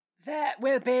There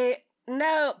will be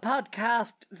no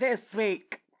podcast this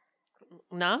week.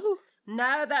 No?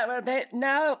 No, there will be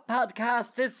no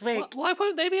podcast this week. Why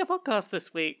won't there be a podcast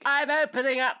this week? I'm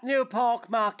opening up new pork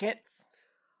markets.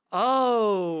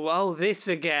 Oh, this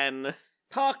again.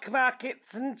 Pork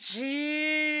markets and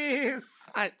cheese.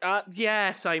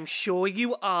 Yes, I'm sure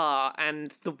you are,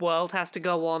 and the world has to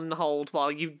go on hold while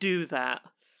you do that.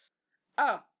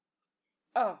 Oh.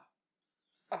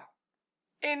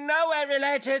 In no way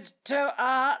related to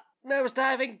our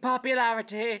nosediving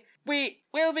popularity, we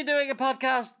will be doing a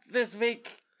podcast this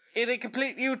week in a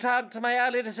complete U-turn to my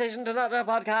early decision to not do a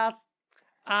podcast.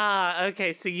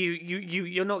 Okay, so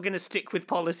you're not going to stick with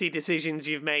policy decisions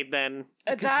you've made then?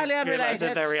 Entirely unrelated.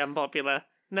 They're very unpopular.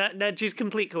 No, just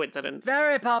complete coincidence.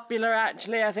 Very popular,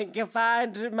 actually, I think you'll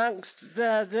find amongst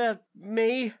the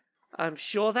me. I'm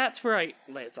sure that's right,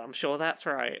 Liz. I'm sure that's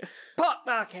right. Pork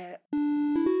market.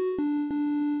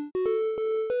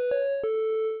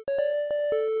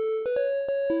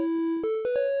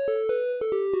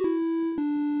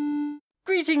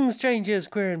 Greetings, strangers,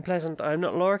 queer and pleasant. I'm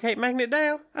not Laura Kate Magnet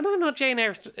Dale. And I'm not Jane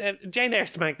Eyre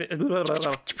Magnet.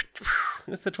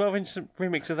 It's the 12-inch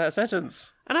remix of that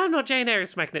sentence. And I'm not Jane Eyre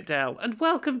Magnet Dale. And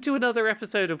welcome to another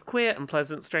episode of Queer and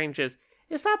Pleasant Strangers.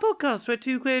 It's that podcast where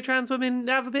two queer trans women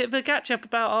have a bit of a catch-up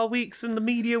about our weeks and the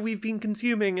media we've been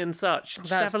consuming and such. Just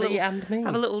That's have a little, and me.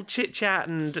 Have a little chit-chat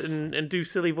and do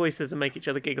silly voices and make each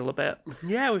other giggle a bit.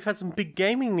 Yeah, we've had some big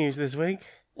gaming news this week.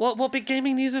 What big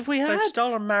gaming news have we had? They've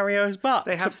stolen Mario's butt.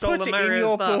 They have so stolen put it Mario's in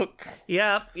your butt. book.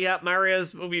 Yeah,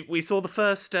 Mario's. We saw the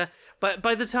first. But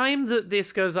by the time that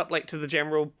this goes up, like to the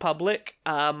general public,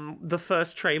 the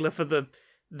first trailer for the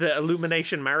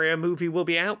Illumination Mario movie will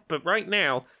be out. But right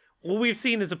now, all we've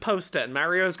seen is a poster, and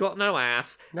Mario's got no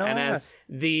ass. No and ass. as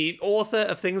the author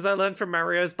of Things I Learned from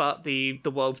Mario's Butt, the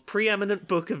world's preeminent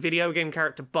book of video game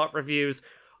character butt reviews.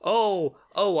 Oh,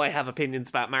 I have opinions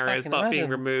about Mario's butt being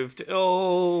removed.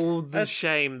 Oh, the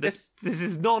shame. This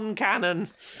is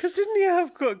non-canon. Because didn't he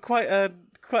have quite a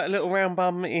little round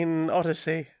bum in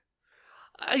Odyssey?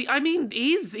 I mean,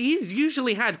 he's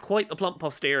usually had quite the plump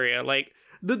posterior. Like,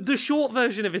 the short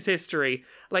version of his history,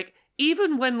 like,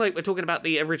 even when, like, we're talking about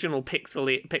the original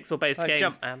pixel-based Like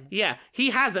games, Jumpman. yeah,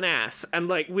 he has an ass. And,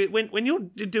 like, when you're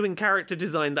doing character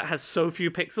design that has so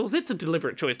few pixels, it's a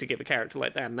deliberate choice to give a character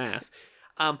like that an ass.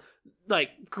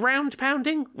 Like, ground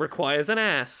pounding requires an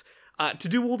ass. To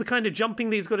do all the kind of jumping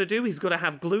that he's got to do, he's got to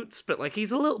have glutes, but, like,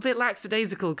 he's a little bit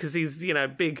lackadaisical because he's,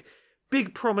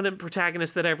 big prominent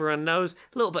protagonist that everyone knows.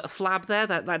 A little bit of flab there,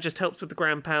 that just helps with the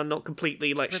ground pound, not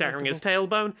completely, like, shattering his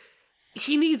tailbone.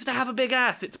 He needs to have a big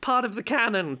ass. It's part of the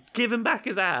canon. Give him back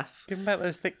his ass. Give him back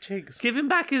those thick cheeks. Give him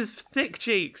back his thick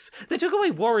cheeks. They took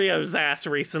away Wario's ass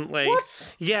recently.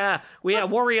 What? Yeah,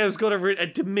 Wario's got a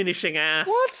diminishing ass.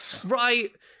 What?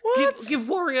 Right. What? Give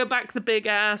Wario back the big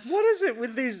ass. What is it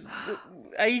with these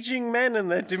aging men and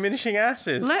their diminishing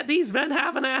asses? Let these men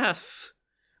have an ass.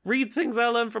 Read Things I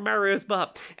Learned from Mario's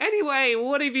Butt. Anyway,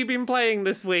 what have you been playing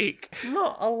this week?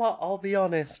 Not a lot, I'll be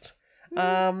honest.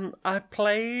 I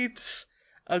played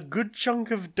a good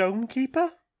chunk of Dome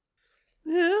Keeper.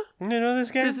 Yeah. You know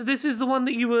this game? This is the one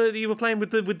that you were playing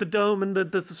with the dome and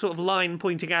the sort of line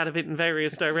pointing out of it in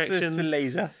various directions. It's a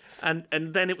laser. And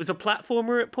then it was a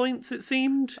platformer at points, it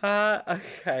seemed.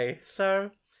 Okay,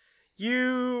 so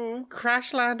you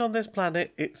crash land on this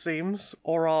planet, it seems,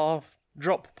 or are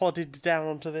drop podded down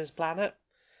onto this planet,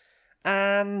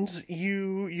 and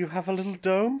you have a little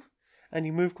dome, and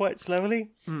you move quite slowly,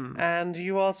 and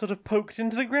you are sort of poked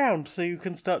into the ground, so you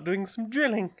can start doing some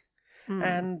drilling.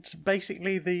 And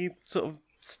basically the sort of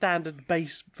standard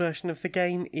base version of the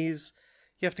game is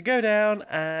you have to go down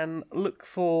and look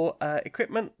for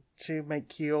equipment to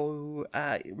make you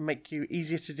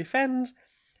easier to defend,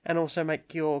 and also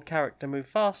make your character move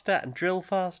faster and drill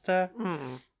faster.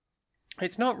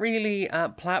 It's not really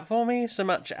platformy so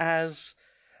much as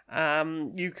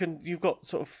you've got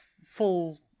sort of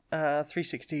full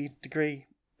 360 degree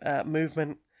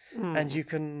movement, and you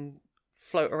can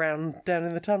float around down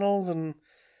in the tunnels and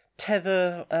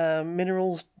tether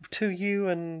minerals to you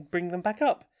and bring them back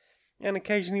up. And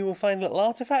occasionally you will find little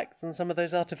artifacts, and some of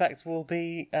those artifacts will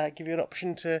be give you an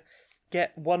option to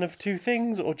get one of two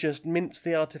things, or just mince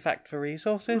the artifact for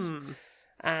resources.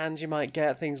 And you might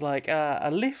get things like a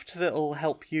lift that'll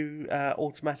help you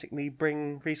automatically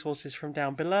bring resources from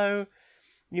down below.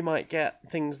 You might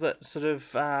get things that sort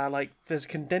of, like, there's a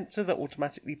condenser that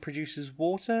automatically produces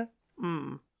water.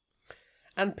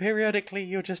 And periodically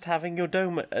you're just having your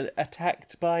dome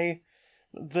attacked by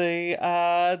the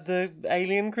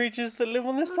alien creatures that live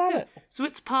on this planet. So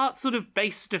it's part sort of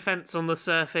base defense on the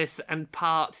surface and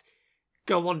part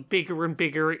go on bigger and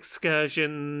bigger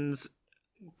excursions,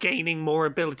 gaining more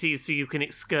abilities so you can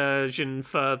excursion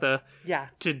further Yeah,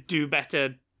 to do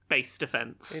better base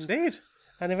defense. indeed.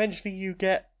 And eventually you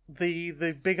get the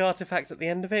big artifact at the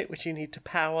end of it, which you need to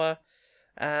power,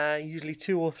 usually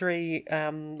 2 or 3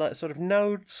 like sort of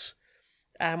nodes.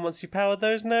 And once you power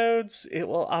those nodes, it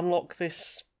will unlock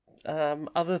this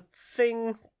other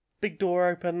thing. Big door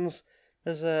opens.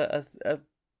 There's a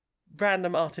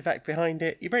random artifact behind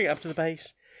it. You bring it up to the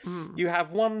base. You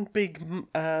have one big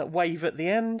wave at the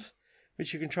end,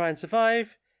 which you can try and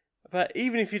survive. But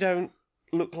even if you don't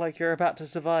look like you're about to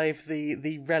survive,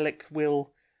 the relic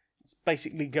will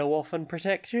basically go off and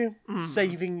protect you,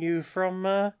 saving you from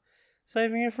other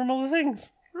things.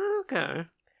 Okay.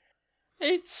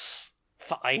 It's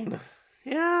fine.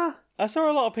 Yeah. I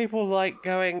saw a lot of people like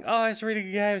going, "Oh, it's a really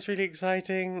good game. It's really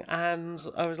exciting," and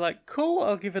I was like, "Cool,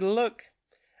 I'll give it a look."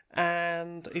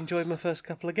 And enjoyed my first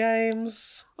couple of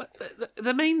games.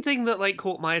 The main thing that like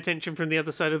caught my attention from the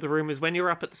other side of the room is when you're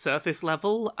up at the surface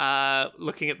level,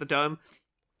 looking at the dome.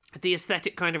 The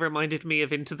aesthetic kind of reminded me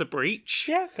of Into the Breach.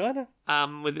 Yeah, kind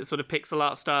of. With its sort of pixel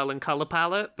art style and color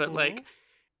palette, but like,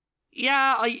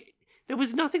 yeah, there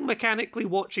was nothing mechanically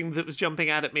watching that was jumping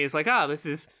out at me as like, this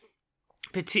is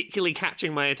particularly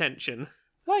catching my attention.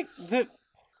 Like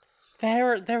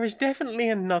there is definitely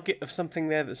a nugget of something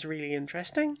there that's really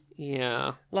interesting.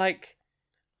 Yeah. Like,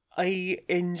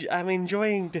 I'm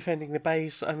enjoying defending the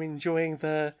base. I'm enjoying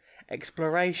the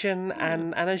exploration,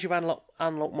 and as you unlock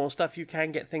more stuff, you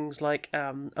can get things like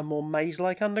a more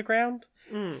maze-like underground.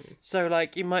 So,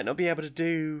 like, you might not be able to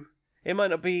do. It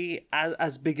might not be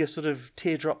as big a sort of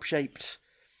teardrop-shaped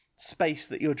space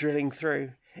that you're drilling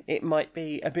through. It might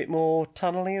be a bit more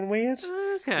tunnely and weird.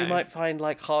 Okay. You might find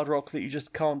like hard rock that you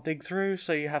just can't dig through,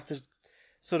 so you have to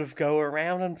sort of go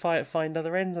around and find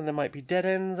other ends, and there might be dead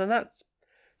ends, and that's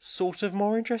sort of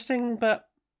more interesting, but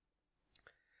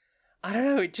I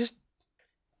don't know, it just...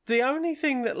 The only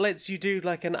thing that lets you do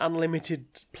like an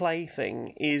unlimited play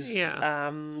thing is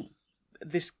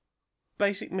this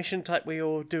basic mission type where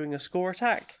you're doing a score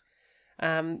attack.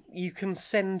 You can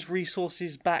send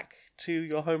resources back to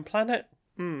your home planet,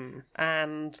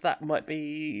 and that might be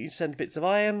you send bits of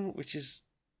iron, which is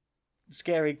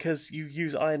scary because you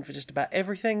use iron for just about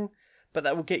everything, but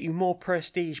that will get you more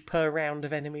prestige per round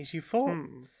of enemies you fought.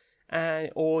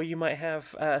 Or you might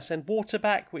have send water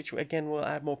back, which again will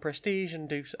add more prestige and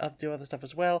do other stuff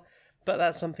as well. But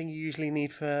that's something you usually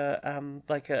need for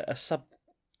like a sub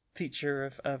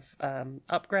feature of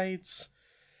upgrades.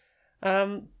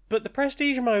 But the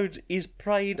prestige mode is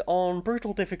played on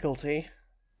brutal difficulty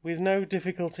with no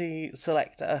difficulty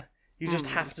selector. You just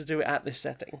have to do it at this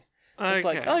setting. It's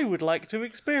like, I would like to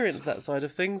experience that side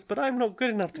of things, but I'm not good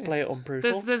enough to play it on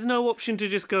brutal. There's no option to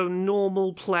just go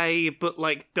normal play, but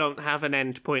like don't have an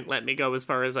end point. Let me go as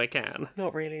far as I can.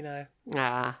 Not really, no.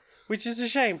 Which Which is a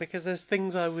shame, because there's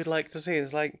things I would like to see.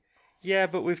 It's like, yeah,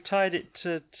 but we've tied it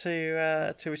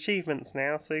to achievements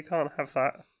now, so you can't have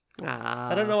that.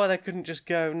 I don't know why they couldn't just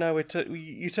go, no,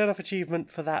 you turn off achievement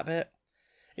for that bit.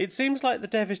 It seems like the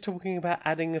dev is talking about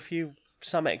adding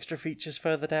some extra features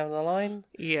further down the line.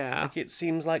 Yeah. Like, it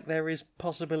seems like there is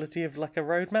possibility of like a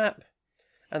roadmap,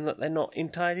 and that they're not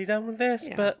entirely done with this,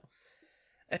 but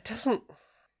it doesn't...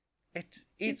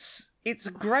 It's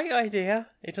a great idea.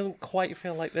 It doesn't quite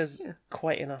feel like there's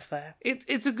quite enough there.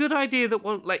 It's a good idea that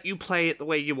won't let you play it the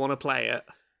way you want to play it.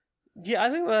 Yeah, I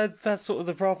think that's sort of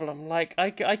the problem. Like,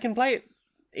 I can play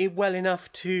it well enough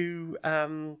to...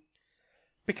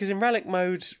 because in relic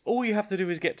mode, all you have to do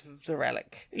is get to the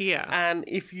relic. Yeah. And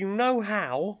if you know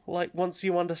how, like, once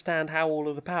you understand how all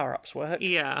of the power-ups work...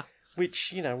 Yeah.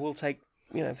 Which, will take,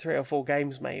 3 or 4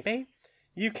 games maybe...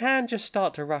 You can just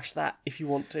start to rush that if you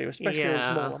want to, especially on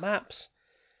smaller maps.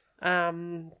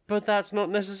 But that's not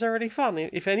necessarily fun.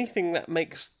 If anything, that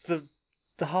makes the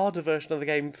harder version of the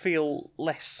game feel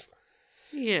less.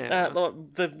 Yeah.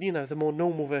 The more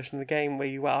normal version of the game where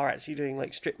you are actually doing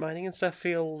like strip mining and stuff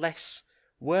feel less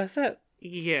worth it.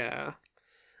 Yeah.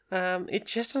 It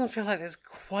just doesn't feel like there's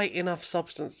quite enough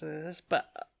substance to this,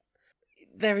 but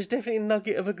there is definitely a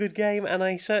nugget of a good game, and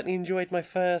I certainly enjoyed my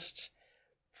first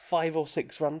 5 or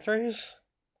 6 run-throughs.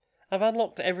 I've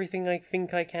unlocked everything I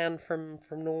think I can from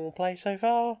normal play so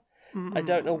far. I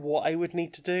don't know what I would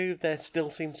need to do. There still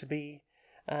seems to be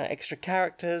extra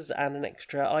characters and an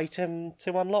extra item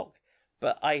to unlock,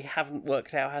 but I haven't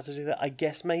worked out how to do that. I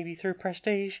guess maybe through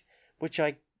prestige, which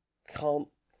I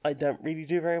don't really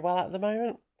do very well at the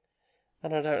moment.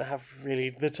 And I don't have really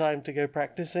the time to go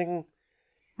practicing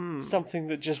something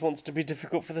that just wants to be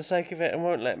difficult for the sake of it and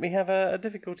won't let me have a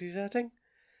difficulty setting.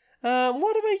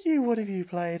 What about you? What have you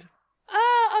played?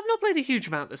 I've not played a huge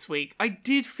amount this week. I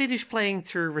did finish playing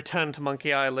through Return to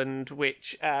Monkey Island,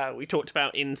 which we talked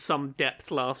about in some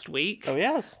depth last week. Oh,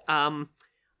 yes.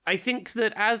 I think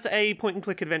that as a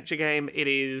point-and-click adventure game, it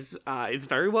is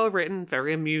very well written,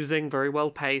 very amusing, very well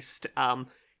paced.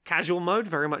 Casual mode,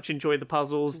 very much enjoy the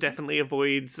puzzles, definitely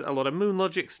avoids a lot of moon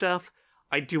logic stuff.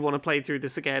 I do want to play through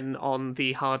this again on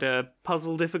the harder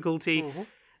puzzle difficulty.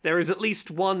 There is at least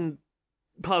one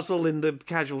puzzle in the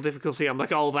casual difficulty I'm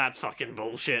like, oh, that's fucking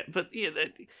bullshit. But yeah,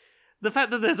 the fact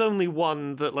that there's only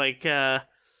one that, like, the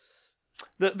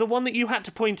one that you had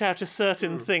to point out a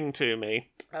certain thing to me.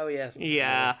 Oh, yes.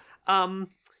 Yeah. But,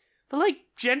 like,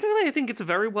 generally, I think it's a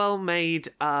very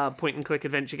well-made point-and-click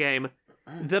adventure game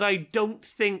that I don't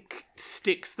think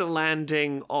sticks the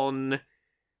landing on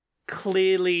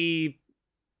clearly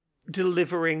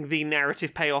delivering the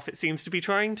narrative payoff it seems to be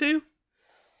trying to.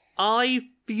 I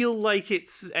feel like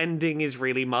its ending is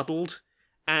really muddled,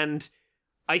 and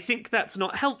I think that's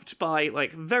not helped by,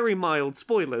 like, very mild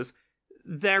spoilers.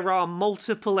 There are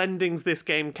multiple endings this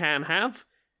game can have,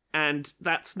 and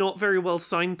that's not very well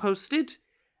signposted.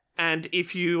 And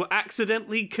if you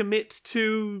accidentally commit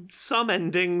to some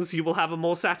endings, you will have a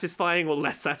more satisfying or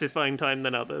less satisfying time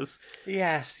than others.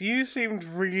 Yes, you seemed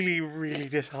really, really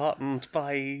disheartened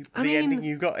by the ending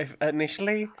you got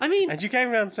initially. And you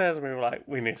came downstairs and we were like,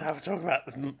 we need to have a talk about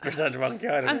the Return to Monkey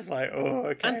Island. And I was like, oh,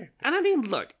 okay. And I mean,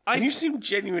 look, and you seemed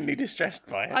genuinely distressed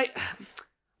by it.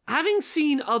 Having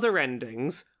seen other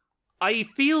endings, I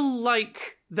feel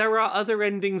like there are other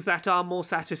endings that are more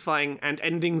satisfying and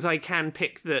endings I can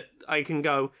pick that I can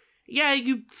go, yeah,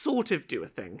 you sort of do a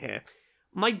thing here.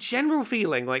 My general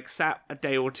feeling, like, sat a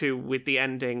day or two with the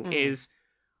ending is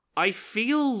I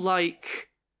feel like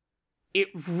it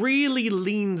really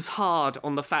leans hard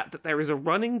on the fact that there is a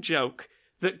running joke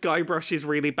that Guybrush is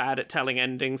really bad at telling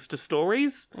endings to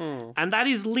stories, and that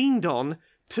is leaned on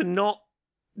to not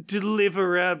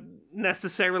deliver a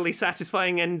necessarily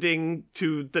satisfying ending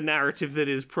to the narrative that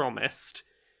is promised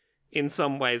in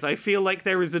some ways. I feel like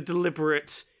there is a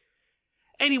deliberate,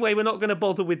 anyway, we're not going to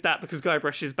bother with that because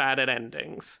Guybrush is bad at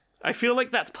endings. I feel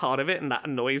like that's part of it, and that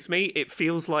annoys me. It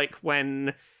feels like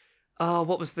when,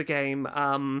 what was the game?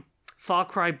 Far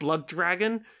Cry Blood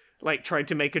Dragon, like, tried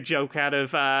to make a joke out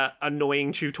of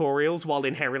annoying tutorials while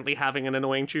inherently having an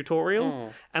annoying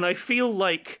tutorial. And I feel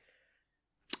like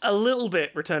a little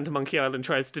bit Return to Monkey Island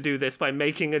tries to do this by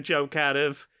making a joke out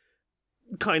of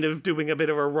kind of doing a bit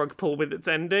of a rug pull with its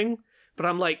ending. But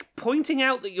I'm like, pointing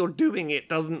out that you're doing it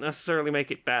doesn't necessarily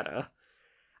make it better.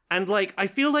 And, like, I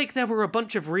feel like there were a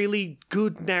bunch of really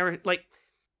good like,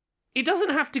 it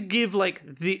doesn't have to give, like,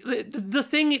 the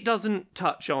thing it doesn't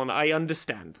touch on, I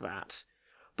understand that.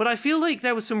 But I feel like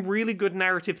there were some really good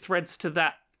narrative threads to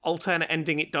that alternate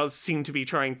ending it does seem to be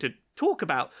trying to talk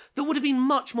about that would have been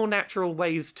much more natural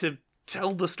ways to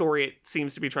tell the story it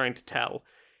seems to be trying to tell.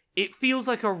 It feels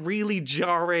like a really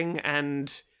jarring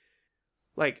and,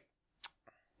 like,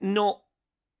 not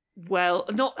well.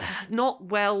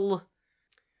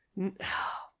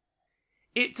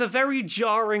 It's a very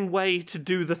jarring way to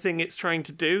do the thing it's trying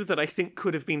to do that I think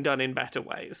could have been done in better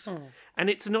ways. And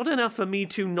it's not enough for me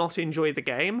to not enjoy the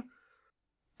game,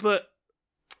 but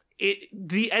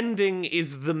the ending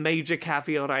is the major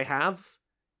caveat I have,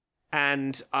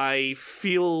 and I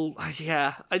feel,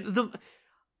 I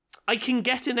can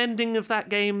get an ending of that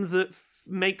game that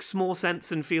makes more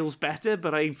sense and feels better,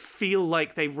 but I feel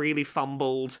like they really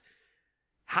fumbled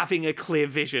having a clear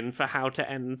vision for how to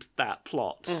end that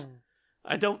plot.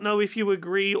 I don't know if you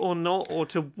agree or not, or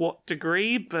to what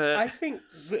degree, but I think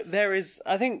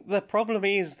the problem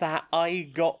is that I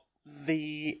got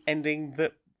the ending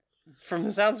that, from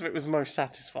the sounds of it, was most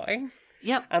satisfying.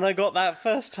 Yep. And I got that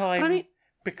first time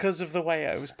because of the way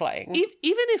I was playing.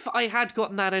 Even if I had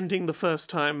gotten that ending the first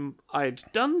time I'd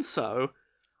done so,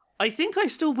 I think I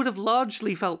still would have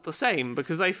largely felt the same,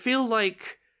 because I feel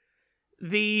like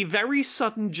the very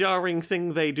sudden jarring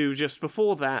thing they do just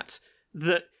before that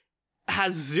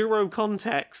has zero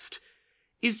context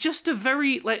is just a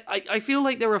very, like, I feel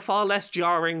like there are far less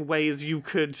jarring ways you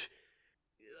could.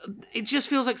 It just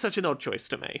feels like such an odd choice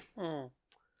to me.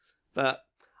 But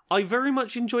I very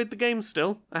much enjoyed the game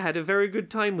still. I had a very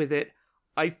good time with it.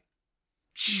 I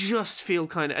just feel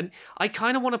kind of, and I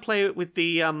kind of want to play it with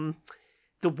the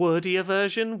wordier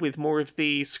version with more of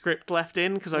the script left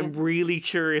in, because I'm really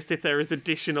curious if there is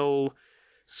additional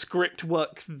script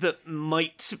work that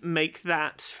might make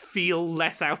that feel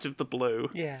less out of the blue.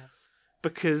 Yeah.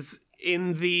 Because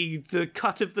in the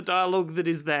cut of the dialogue that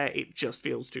is there, it just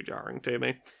feels too jarring to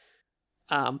me.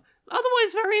 Otherwise,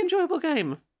 very enjoyable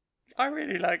game. I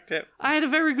really liked it. I had a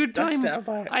very good time. Stand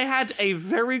by it. I had a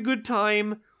very good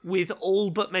time with all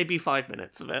but maybe 5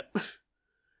 minutes of it.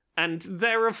 And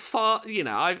there are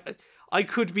I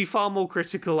could be far more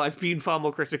critical. I've been far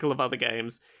more critical of other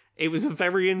games. It was a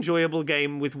very enjoyable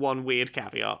game with one weird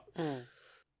caveat.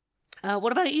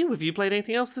 What about you? Have you played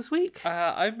anything else this week?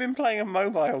 I've been playing a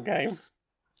mobile game.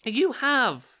 You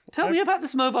have. Tell me about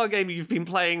this mobile game you've been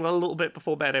playing a little bit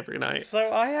before bed every night.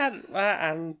 So I had,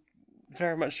 and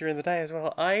very much during the day as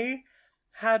well, I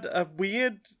had a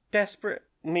weird, desperate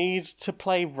need to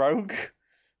play Rogue.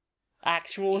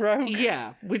 Actual Rogue.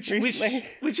 Yeah, which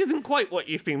isn't quite what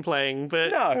you've been playing,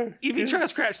 but no, you've been trying to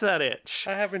scratch that itch.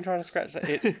 I have been trying to scratch that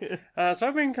itch. So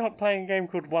I've been playing a game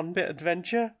called One Bit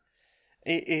Adventure.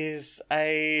 It is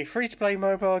a free-to-play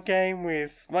mobile game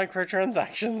with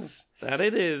microtransactions. That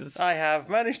it is. I have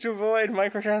managed to avoid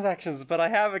microtransactions, but I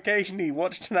have occasionally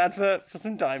watched an advert for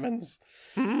some diamonds.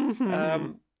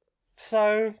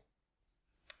 So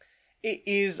it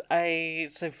is a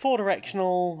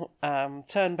four-directional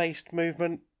turn-based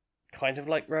movement, kind of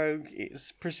like Rogue.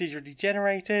 It's procedurally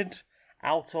generated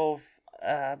out of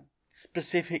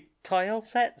specific tile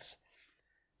sets.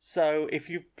 So if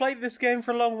you've played this game for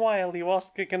a long while, you are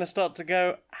going to start to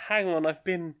go, hang on, I've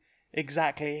been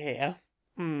exactly here.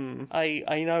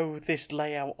 I know this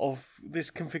layout of this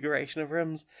configuration of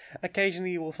rooms.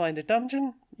 Occasionally you will find a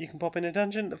dungeon. You can pop in a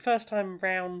dungeon. The first time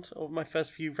round, or my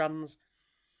first few runs,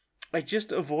 I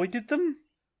just avoided them.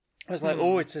 I was like,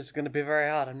 this is going to be very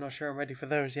hard. I'm not sure I'm ready for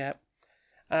those yet.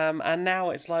 And now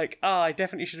it's like, I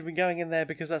definitely should have been going in there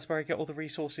because that's where I get all the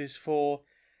resources for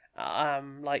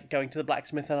like going to the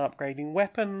blacksmith and upgrading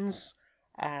weapons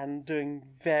and doing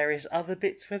various other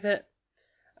bits with it.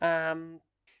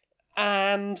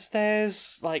 And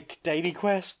there's like daily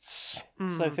quests,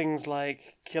 so things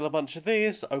like kill a bunch of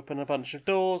these, open a bunch of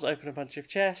doors, open a bunch of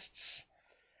chests.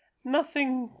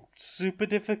 Nothing super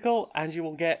difficult, and you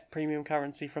will get premium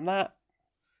currency from that.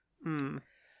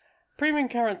 Premium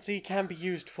currency can be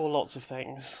used for lots of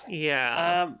things.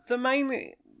 Yeah. The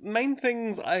main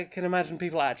things I can imagine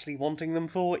people actually wanting them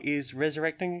for is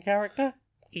resurrecting a character.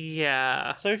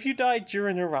 Yeah. So if you die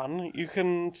during a run, you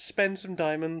can spend some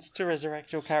diamonds to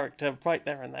resurrect your character right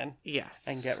there and then. Yes.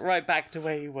 And get right back to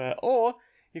where you were. Or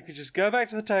you could just go back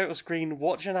to the title screen,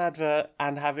 watch an advert,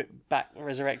 and have it back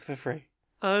resurrect for free.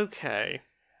 Okay.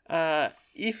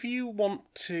 If you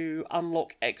want to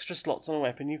unlock extra slots on a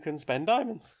weapon, you can spend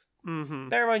diamonds.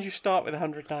 Bear in mind you start with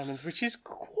 100 diamonds, which is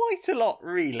quite a lot,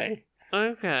 really.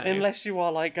 Okay. Unless you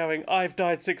are like going, I've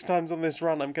died 6 times on this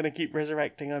run, I'm going to keep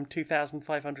resurrecting, I'm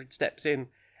 2,500 steps in.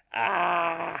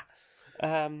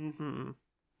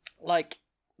 Like,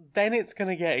 then it's going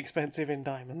to get expensive in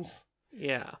diamonds.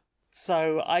 Yeah.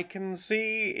 So I can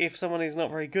see if someone is not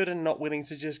very good and not willing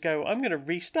to just go, I'm going to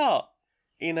restart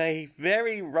in a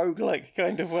very roguelike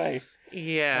kind of way.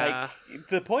 Yeah. Like,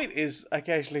 the point is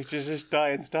occasionally to just die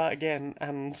and start again,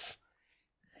 and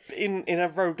in a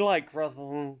roguelike rather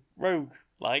than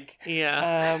rogue-like.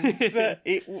 Yeah.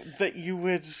 that you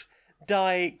would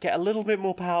die, get a little bit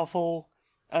more powerful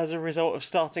as a result of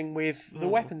starting with the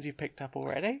weapons you've picked up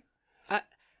already.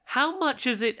 How much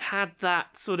has it had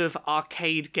that sort of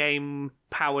arcade game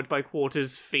powered by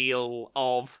quarters feel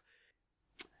of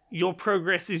your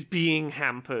progress is being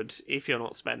hampered if you're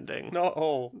not spending? Not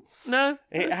all. No?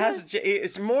 It has.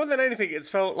 It's more than anything, it's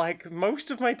felt like most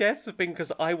of my deaths have been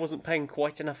because I wasn't paying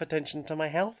quite enough attention to my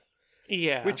health.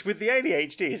 Yeah. Which with the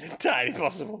ADHD is entirely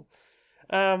possible.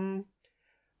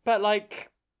 But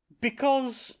like,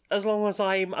 because as long as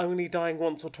I'm only dying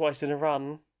once or twice in a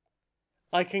run,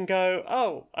 I can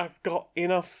go, I've got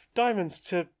enough diamonds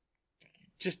to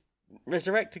just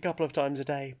resurrect a couple of times a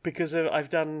day because I've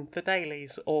done the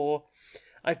dailies, or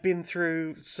I've been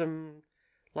through some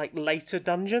like later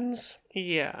dungeons.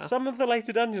 Yeah. Some of the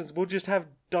later dungeons will just have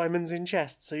diamonds in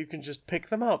chests, so you can just pick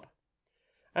them up.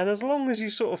 And as long as you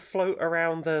sort of float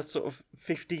around the sort of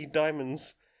 50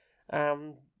 diamonds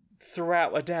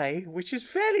throughout a day, which is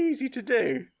fairly easy to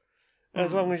do,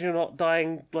 as long as you're not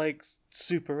dying like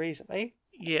super easily.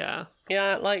 Yeah.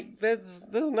 Yeah, like there's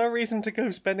no reason to go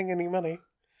spending any money.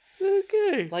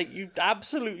 Okay. Like you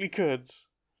absolutely could.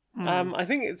 I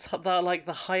think it's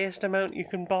the highest amount you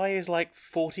can buy is like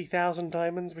 40,000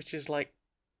 diamonds, which is like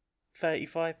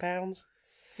 £35.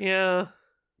 Yeah.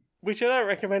 Which I don't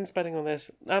recommend spending on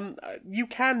this. You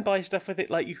can buy stuff with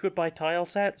it, like you could buy tile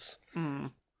sets.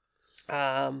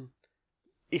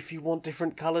 If you want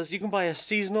different colours, you can buy a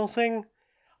seasonal thing.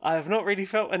 I have not really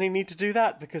felt any need to do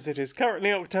that because it is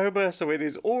currently October, so it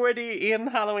is already in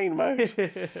Halloween mode.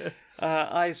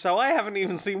 So I haven't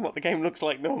even seen what the game looks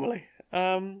like normally.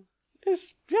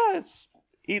 It's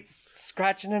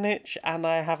scratching an itch, and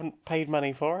I haven't paid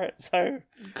money for it. So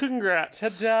congrats.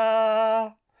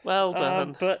 Ta-da! Well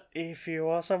done. But if you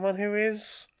are someone who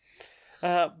is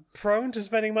prone to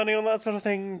spending money on that sort of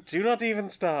thing, do not even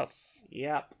start.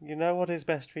 Yep. You know what is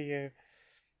best for you.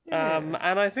 Yeah.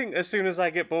 And I think as soon as I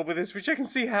get bored with this, which I can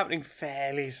see happening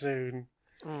fairly soon,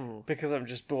 Mm. because I'm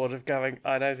just bored of going,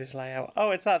 I know this layout. Oh,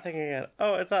 it's that thing again.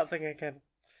 Oh, it's that thing again.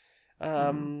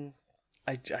 I don't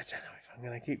know if I'm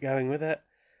going to keep going with it.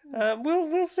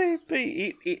 We'll see. But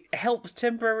it helped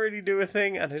temporarily do a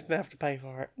thing, and I didn't have to pay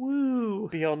for it. Woo.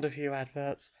 Beyond a few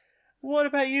adverts. What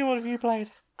about you? What have you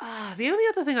played? The only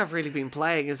other thing I've really been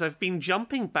playing is I've been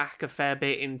jumping back a fair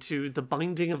bit into The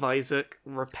Binding of Isaac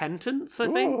Repentance, I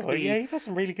think. Ooh, yeah, you've had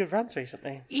some really good runs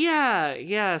recently.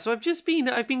 Yeah. So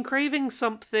I've been craving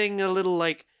something a little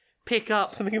like pick up.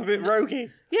 Something a bit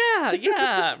roguey.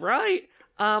 Yeah, right.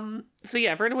 So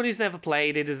yeah, for anyone who's never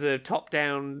played, it is a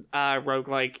top-down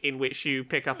roguelike in which you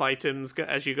pick up items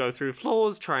as you go through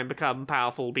floors, try and become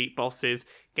powerful, beat bosses,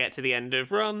 get to the end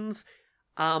of runs.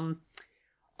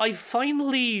 I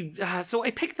finally... so I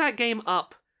picked that game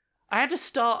up. I had to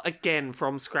start again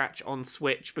from scratch on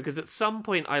Switch, because at some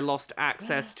point I lost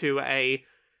access to a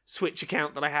Switch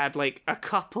account that I had, like, a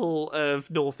couple of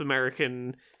North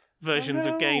American versions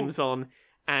of games on,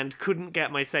 and couldn't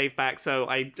get my save back, so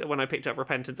when I picked up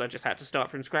Repentance, I just had to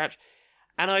start from scratch.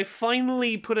 And I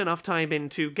finally put enough time in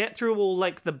to get through all,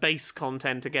 like, the base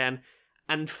content again,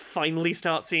 and finally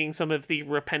start seeing some of the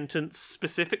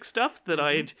Repentance-specific stuff that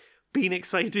I'd been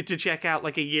excited to check out,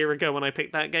 like, a year ago when I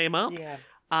picked that game up. Yeah.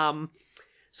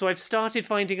 So I've started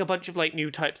finding a bunch of, like,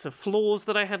 new types of floors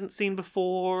that I hadn't seen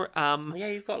before. Yeah,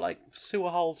 you've got, like, sewer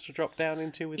holes to drop down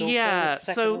into with Yeah,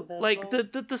 second so, and third like,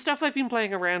 floor. the stuff I've been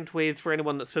playing around with, for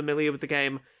anyone that's familiar with the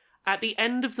game, at the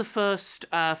end of the first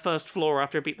floor,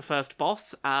 after I beat the first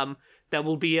boss, there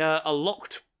will be a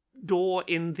locked door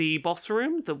in the boss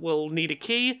room that will need a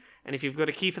key, and if you've got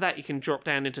a key for that, you can drop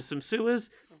down into some sewers.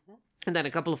 And then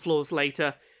a couple of floors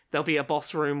later, there'll be a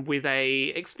boss room with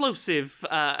a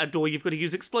door you've got to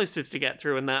use explosives to get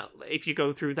through, and that if you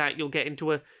go through that, you'll get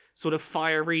into a sort of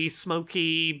fiery,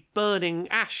 smoky, burning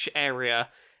ash area.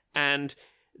 And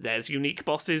there's unique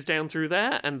bosses down through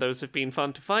there, and those have been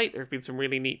fun to fight. There have been some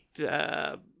really neat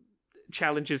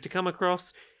challenges to come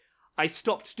across. I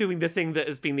stopped doing the thing that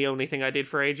has been the only thing I did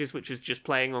for ages, which was just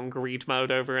playing on greed mode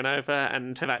over and over,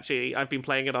 and I've been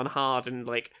playing it on hard and,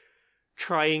 like,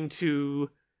 trying to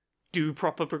do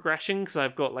proper progression, because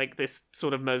I've got, like, this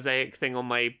sort of mosaic thing on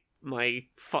my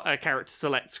character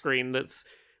select screen that's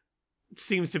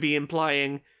seems to be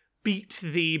implying beat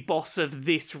the boss of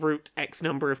this route X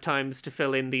number of times to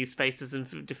fill in these spaces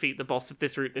and defeat the boss of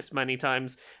this route this many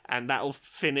times, and that'll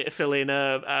fill in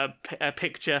a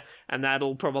picture, and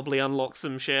that'll probably unlock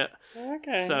some shit.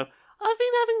 Okay. So I've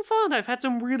been having fun. I've had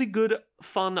some really good,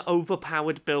 fun,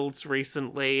 overpowered builds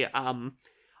recently.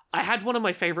 I had one of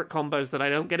my favourite combos that I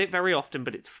don't get it very often,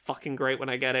 but it's fucking great when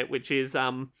I get it, which is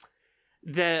I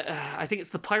think it's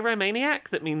the Pyromaniac,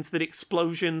 that means that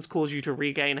explosions cause you to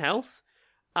regain health.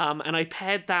 And I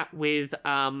paired that with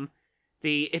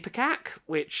the Ipecac,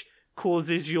 which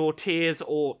causes your tears,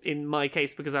 or in my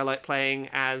case, because I like playing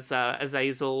as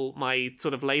Azazel, my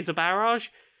sort of laser barrage,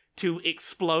 to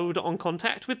explode on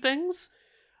contact with things.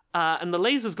 And the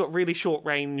laser's got really short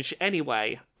range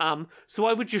anyway. So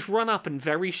I would just run up and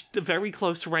very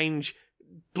close range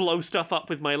blow stuff up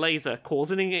with my laser,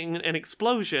 causing an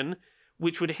explosion,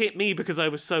 which would hit me because I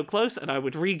was so close, and I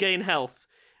would regain health.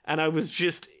 And it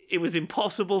was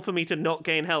impossible for me to not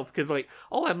gain health, because, like,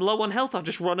 oh, I'm low on health, I'll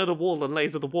just run at a wall and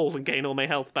laser the wall and gain all my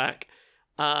health back.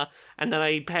 And then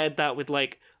I paired that with,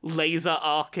 like, laser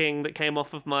arcing that came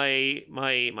off of my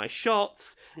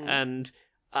shots, and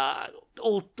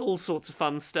all sorts of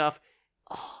fun stuff.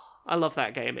 Oh, I love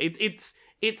that game. It's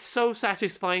so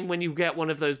satisfying when you get one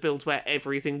of those builds where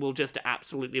everything will just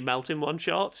absolutely melt in one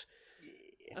shot.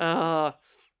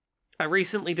 I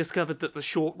recently discovered that the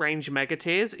short-range Mega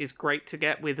Tears is great to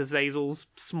get with Azazel's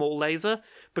small laser,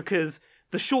 because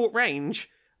the short range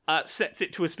sets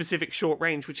it to a specific short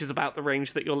range, which is about the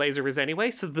range that your laser is anyway,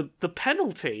 so the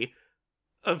penalty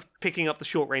of picking up the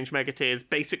short-range Mega Tears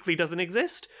basically doesn't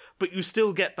exist, but you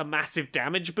still get the massive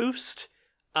damage boost.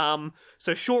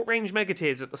 So short-range Mega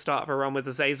Tears at the start of a run with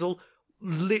Azazel,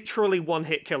 literally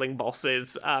one-hit killing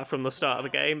bosses from the start of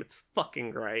the game. It's fucking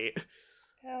great.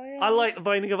 Hell yeah. I like The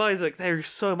Binding of Isaac. There's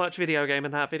so much video game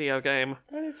in that video game.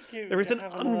 There is an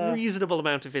unreasonable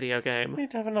amount of video game. I need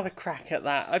to have another crack at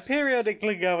that. I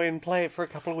periodically go in, play it for a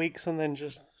couple of weeks, and then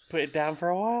just put it down for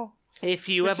a while. If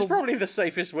you Which ever is probably the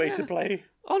safest way to play.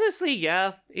 Honestly,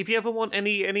 yeah. If you ever want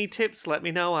any tips, let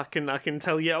me know. I can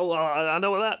tell you. Oh, I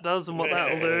know what that does and what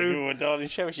that'll do. Oh, darling,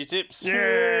 show us your tips.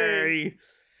 Yay!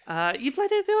 You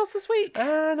played anything else this week?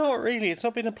 Not really. It's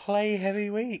not been a play-heavy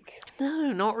week.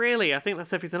 No, not really. I think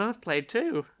that's everything I've played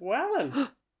too. Well then.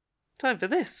 Time for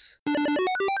this.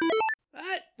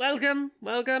 Right, welcome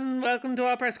to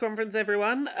our press conference,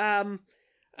 everyone.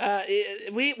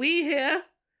 We here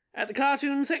at the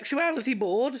Cartoon Sexuality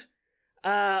Board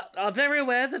are very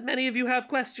aware that many of you have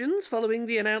questions following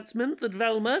the announcement that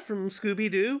Velma from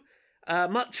Scooby-Doo,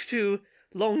 much to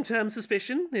long-term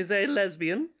suspicion, is a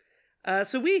lesbian.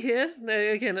 So we here,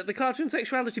 again, at the Cartoon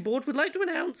Sexuality Board, would like to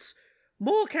announce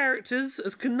more characters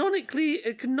as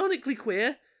canonically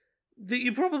queer that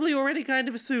you probably already kind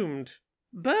of assumed.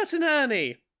 Bert and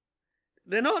Ernie.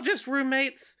 They're not just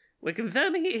roommates. We're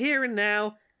confirming it here and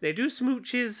now. They do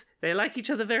smooches. They like each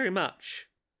other very much.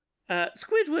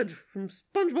 Squidward from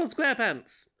SpongeBob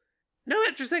SquarePants. No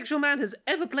heterosexual man has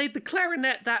ever played the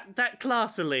clarinet that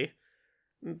classily.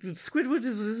 Squidward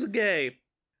is gay.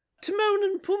 Timon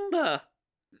and Pumbaa.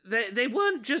 They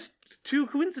weren't just two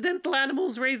coincidental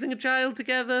animals raising a child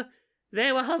together.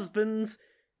 They were husbands.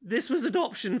 This was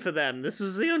adoption for them. This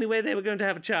was the only way they were going to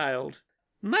have a child.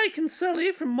 Mike and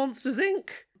Sully from Monsters, Inc.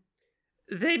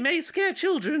 They may scare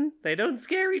children. They don't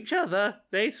scare each other.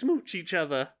 They smooch each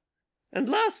other. And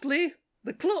lastly,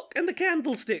 the clock and the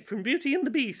candlestick from Beauty and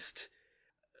the Beast.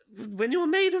 When you're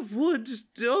made of wood,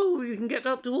 you can get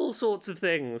up to all sorts of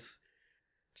things.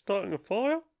 Starting a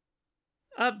fire?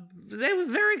 They were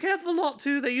very careful not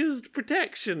to. They used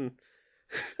protection.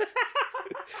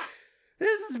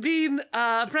 This has been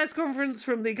a press conference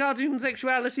from the Cartoon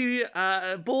Sexuality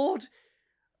Board.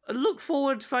 Look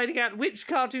forward to finding out which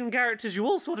cartoon characters you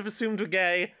all sort of assumed were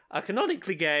gay are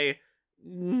canonically gay.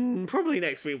 Probably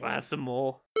next week we'll have some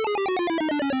more.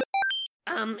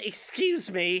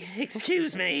 Excuse me.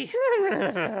 Excuse me,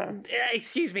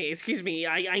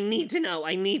 I need to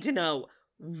know.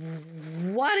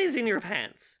 What is in your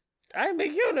pants? I'm a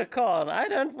unicorn. I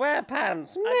don't wear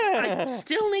pants. I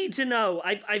still need to know.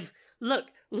 Look,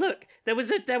 there was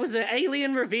an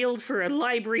alien revealed for a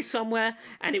library somewhere,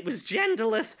 and it was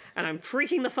genderless, and I'm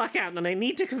freaking the fuck out, and I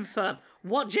need to confirm.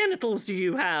 What genitals do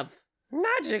you have?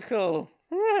 Magical.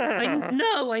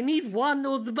 I need one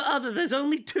or the other. There's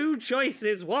only two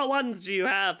choices. What ones do you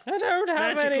have? I don't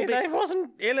have any. They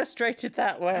wasn't illustrated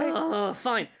that way. Oh,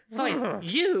 fine.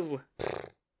 You.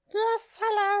 Yes,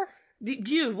 hello.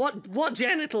 You, what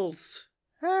genitals?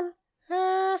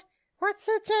 What's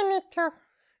a genital?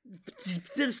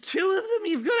 There's two of them.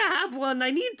 You've got to have one.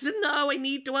 I need to know. I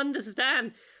need to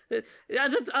understand. Are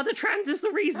the transes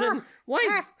the reason?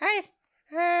 Why?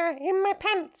 In my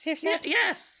pants, you said?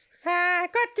 Yes. I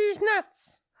got these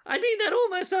nuts. I mean, that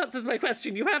almost answers my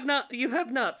question. You have nuts.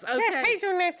 Okay. Yes,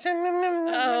 hazelnuts.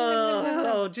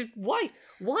 Just why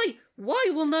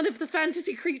will none of the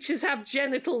fantasy creatures have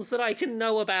genitals that I can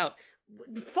know about?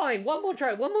 Fine, one more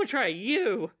try.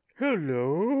 You.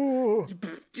 Hello.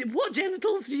 What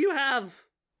genitals do you have?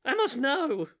 I must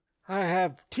know. I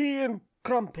have tea and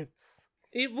crumpets.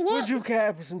 What? Would you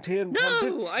care for some tea and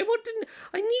crumpets? No, I wouldn't.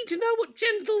 I need to know what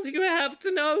genitals you have to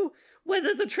know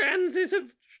whether the transes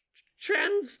have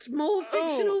transed more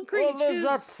fictional creatures. Well, there's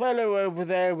that fellow over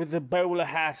there with the bowler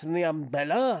hat and the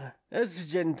umbrella. That's a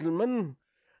gentleman.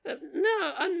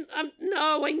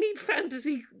 No, I need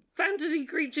fantasy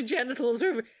creature genitals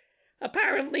are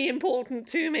apparently important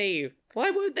to me. Why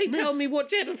won't they tell me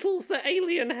what genitals the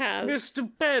alien has? Mr.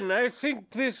 Ben, I think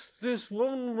this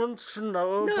one wants to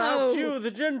know about you,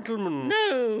 the gentleman.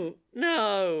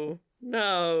 No.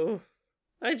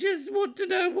 I just want to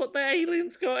know what the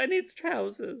alien's got in its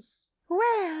trousers.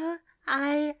 Well,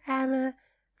 I am a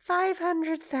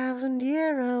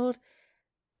 500,000-year-old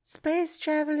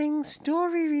space-traveling,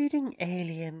 story-reading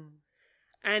alien.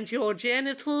 And your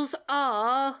genitals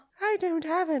are? I don't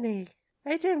have any.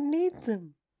 I don't need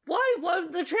them. Why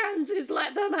won't the transes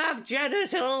let them have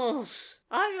genitals?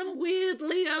 I am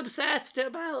weirdly obsessed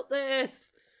about this.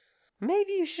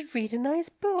 Maybe you should read a nice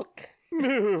book.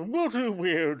 What a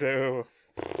weirdo.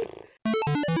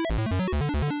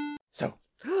 So,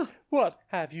 what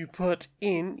have you put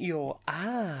in your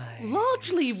eyes?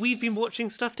 Largely, we've been watching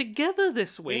stuff together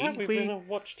this week. We've been a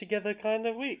watch together kind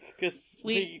of week, because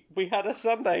we had a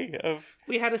Sunday of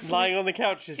lying on the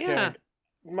couches going,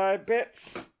 my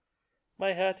bits,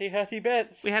 my hurty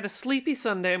bits. We had a sleepy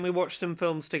Sunday and we watched some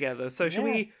films together. So should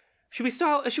we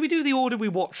do the order we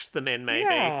watched them in, maybe?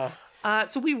 Yeah.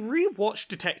 So we rewatched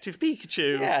Detective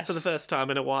Pikachu for the first time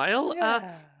in a while.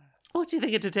 Yeah. What do you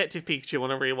think of Detective Pikachu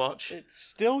on a rewatch? It's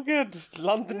still good.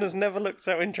 London has never looked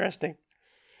so interesting.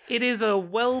 It is a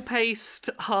well-paced,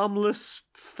 harmless,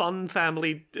 fun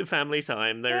family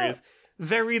time. There is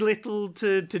very little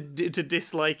to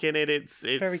dislike in it. It's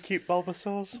Very cute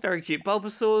Bulbasaurs. very cute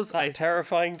Bulbasaurs. That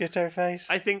terrifying Ditto face.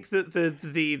 I think that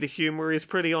the humor is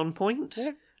pretty on point.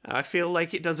 Yeah. I feel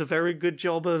like it does a very good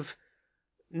job of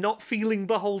not feeling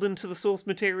beholden to the source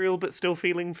material, but still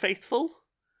feeling faithful.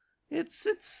 It's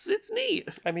neat.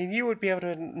 I mean, you would be able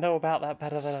to know about that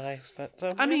better than I, but...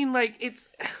 I mean, like,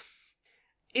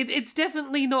 it's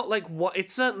definitely not, like,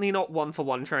 it's certainly not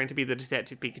one-for-one trying to be the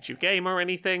Detective Pikachu game or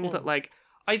anything, but, like,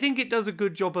 I think it does a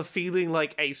good job of feeling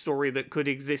like a story that could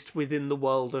exist within the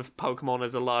world of Pokemon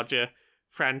as a larger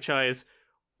franchise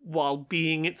while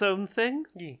being its own thing.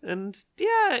 Yeah. And,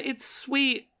 yeah, it's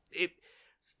sweet.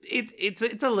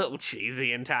 It's a little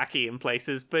cheesy and tacky in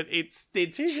places, but it's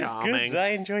Cheese charming. is good. I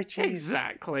enjoy cheese.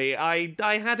 Exactly. I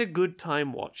had a good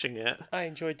time watching it. I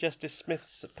enjoyed Justice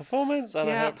Smith's performance, and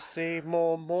I Yeah. hope to see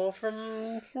more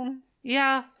from...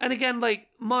 Yeah, and again, like,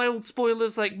 mild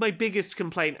spoilers, like, my biggest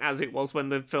complaint, as it was when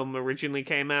the film originally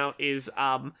came out, is,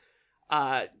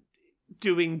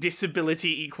 doing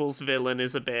disability equals villain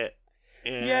is a bit...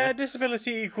 Yeah,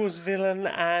 disability equals villain,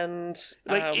 and...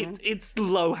 Like, it's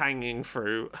low-hanging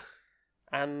fruit.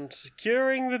 And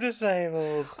curing the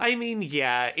disabled. I mean,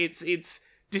 yeah, it's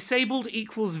disabled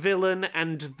equals villain,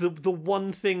 and the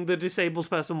one thing the disabled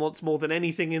person wants more than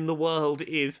anything in the world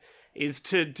is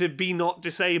to be not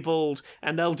disabled,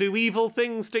 and they'll do evil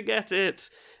things to get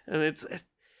it. And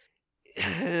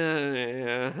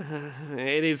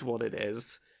it is what it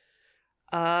is.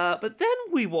 But then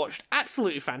we watched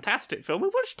absolutely fantastic film. We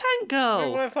watched Tank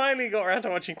Girl. We finally got around to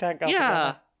watching Tank Girl.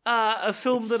 Yeah. A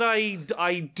film that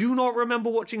I do not remember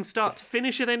watching start to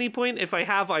finish at any point. If I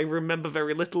have, I remember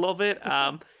very little of it.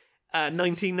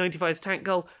 1995's Tank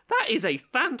Girl. That is a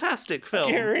fantastic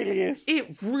film. It really is.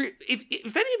 If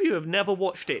any of you have never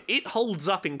watched it, it holds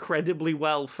up incredibly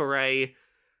well for a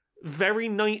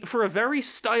very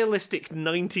stylistic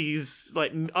 90s,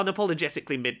 like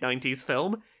unapologetically mid-90s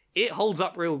film. It holds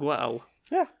up real well.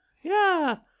 Yeah.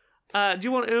 Yeah. Do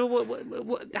you want?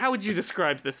 How would you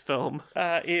describe this film?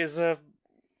 It is a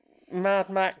Mad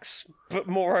Max, but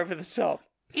more over the top.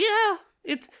 Yeah.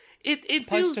 It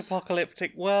feels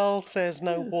Post-apocalyptic world. There's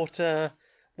no water.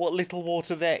 What little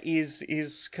water there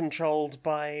is controlled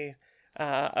by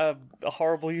a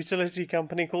horrible utility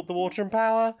company called the Water and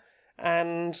Power,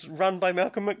 and run by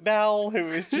Malcolm McDowell, who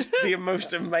is just the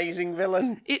most amazing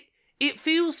villain. It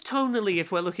feels tonally,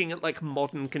 if we're looking at like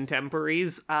modern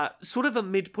contemporaries, sort of a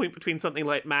midpoint between something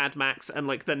like Mad Max and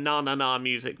like the Na Na Na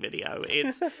music video.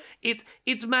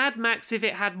 It's Mad Max if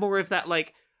it had more of that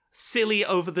like silly,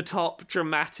 over the top,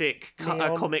 dramatic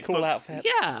comic cool book outfits.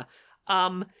 Yeah.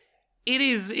 It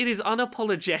is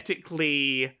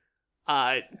unapologetically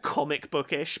comic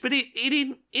bookish, but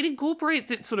it incorporates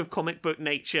its sort of comic book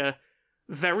nature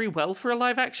very well for a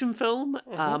live action film.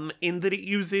 In that it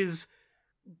uses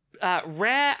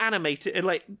rare animated,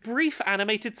 like brief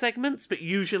animated segments, but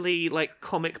usually like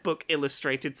comic book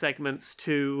illustrated segments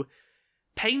to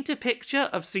paint a picture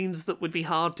of scenes that would be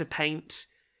hard to paint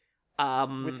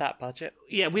With that budget.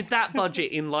 Yeah, with that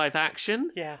budget in live action.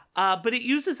 Yeah. But it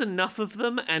uses enough of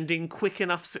them and in quick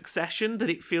enough succession that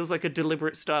it feels like a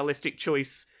deliberate stylistic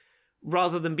choice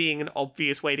rather than being an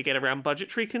obvious way to get around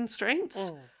budgetary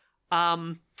constraints.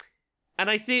 And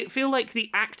I feel like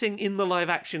the acting in the live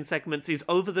action segments is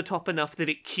over the top enough that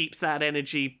it keeps that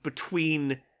energy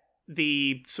between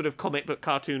the sort of comic book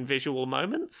cartoon visual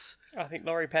moments. I think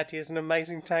Laurie Petty is an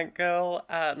amazing tank girl.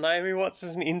 Naomi Watts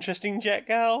is an interesting jet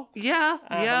girl. Yeah.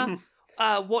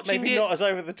 Watching Maybe it, not as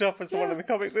over the top as the one in the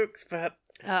comic books, but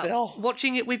still.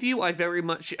 watching it with you, I very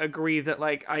much agree that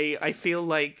like I feel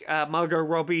like Margot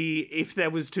Robbie, if there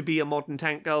was to be a modern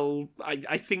tank girl,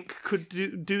 I think could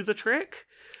do the trick.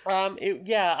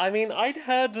 I mean, I'd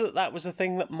heard that was a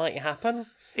thing that might happen.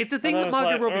 It's a thing that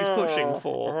Margot Robbie's pushing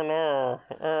for.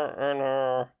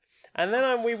 And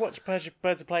then we watched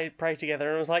Birds of Prey together,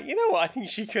 and I was like, you know what? I think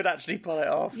she could actually pull it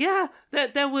off. Yeah,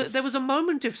 there was a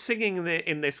moment of singing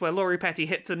in this where Laurie Petty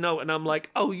hits a note, and I'm like,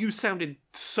 oh, you sounded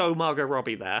so Margot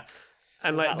Robbie there.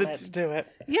 And like, Let's do it.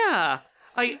 Yeah,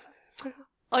 I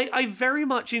very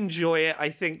much enjoy it. I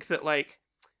think that like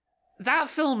that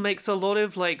film makes a lot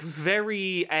of like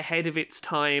very ahead of its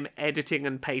time editing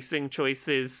and pacing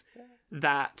choices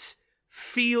that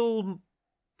feel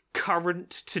current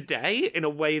today in a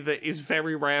way that is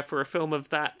very rare for a film of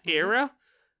that era,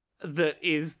 that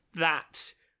is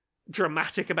that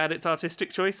dramatic about its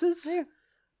artistic choices. Yeah.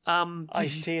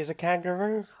 Ice-T is a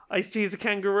kangaroo. Ice-T is a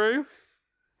kangaroo.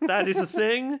 That is a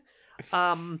thing.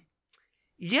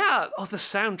 Yeah. Oh, the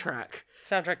soundtrack.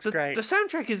 Soundtrack's great. The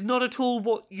soundtrack is not at all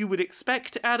what you would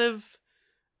expect out of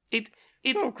it.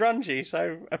 It's all grungy,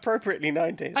 so appropriately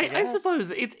 90s. I I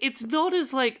suppose it's not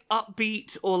as like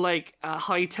upbeat or like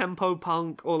high tempo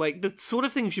punk or like the sort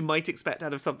of things you might expect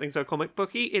out of something so comic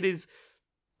booky. It is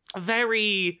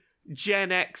very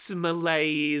Gen X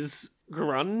malaise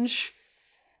grunge.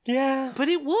 Yeah, but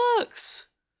it works.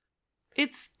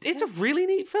 It's a really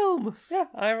neat film. Yeah,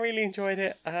 I really enjoyed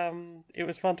it. It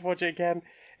was fun to watch it again.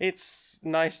 It's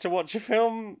nice to watch a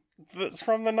film that's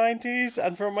from the 90s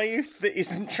and from my youth that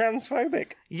isn't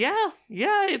transphobic. Yeah,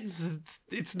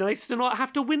 it's nice to not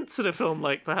have to wince at a film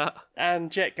like that.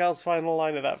 And Jet Girl's final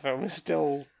line of that film is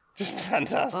still just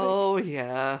fantastic. Oh,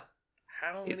 yeah.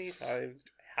 How many times do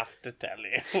I have to tell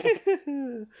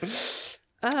you?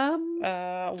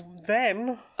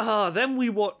 Then we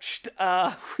watched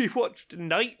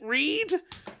Nightbreed.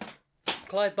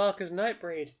 Clive Barker's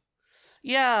Nightbreed.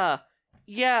 Yeah,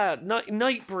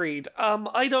 Nightbreed.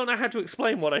 I don't know how to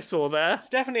explain what I saw there. It's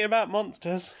definitely about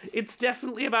monsters. It's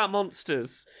definitely about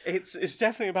monsters. It's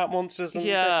definitely about monsters, and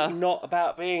definitely not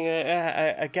about being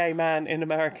a gay man in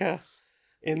America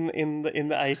in the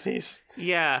 80s.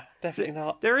 Yeah, definitely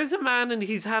not. There is a man, and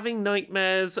he's having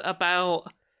nightmares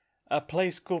about a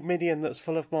place called Midian that's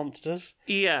full of monsters.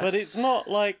 Yes. But it's not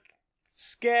like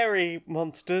scary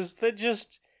monsters, they're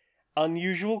just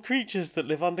unusual creatures that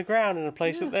live underground in a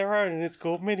place of their own, and it's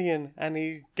called Midian. And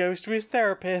he goes to his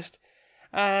therapist,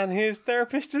 and his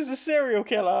therapist is a serial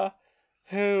killer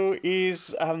who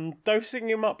is dosing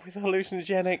him up with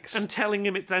hallucinogenics. And telling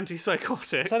him it's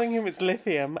antipsychotics. Telling him it's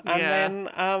lithium,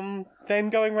 and then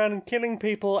going around and killing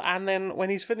people, and then when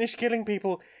he's finished killing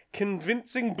people,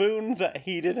 convincing Boone that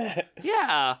he did it.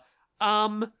 Yeah.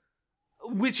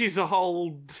 Which is a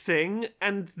whole thing,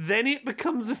 and then it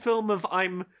becomes a film of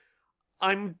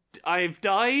I've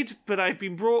died, but I've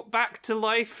been brought back to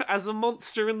life as a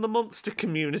monster in the monster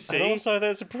community. And also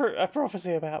there's a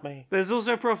prophecy about me. There's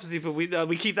also a prophecy, but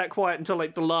we keep that quiet until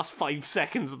like the last 5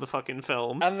 seconds of the fucking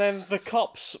film. And then the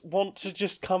cops want to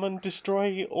just come and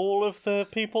destroy all of the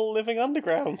people living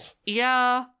underground.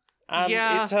 Yeah. And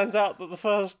it turns out that the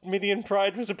first Midian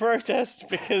Pride was a protest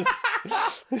because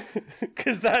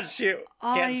that shit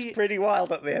gets pretty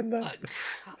wild at the end there.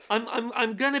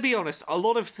 I'm gonna be honest, a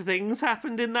lot of things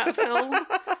happened in that film,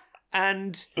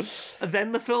 and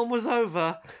then the film was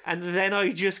over, and then I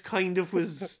just kind of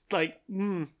was like,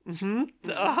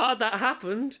 that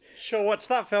happened. Sure, watch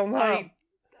that film now.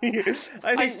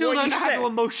 I still don't know how to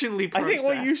emotionally process. I think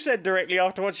what you said directly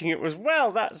after watching it was,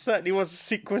 well, that certainly was a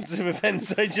sequence of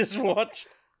events I just watched.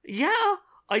 Yeah,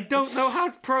 I don't know how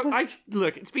to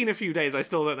look, it's been a few days, I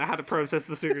still don't know how to process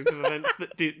the series of events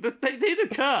that did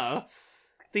occur.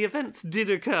 The events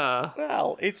did occur.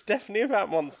 Well, it's definitely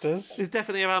about monsters. It's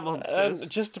definitely about monsters.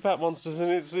 Just about monsters,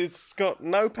 and it's got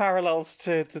no parallels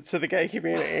to the gay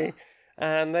community,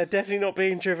 and they're definitely not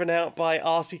being driven out by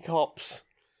arsey cops.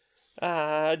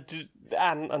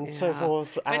 And so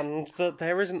forth, and that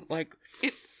there isn't like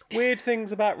weird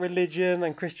things about religion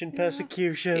and Christian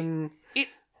persecution. It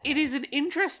is an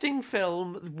interesting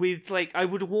film with, like, I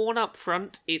would warn up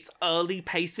front, its early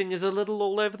pacing is a little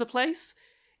all over the place.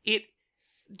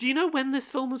 Do you know when this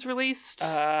film was released?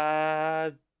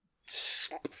 87,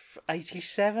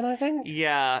 I think.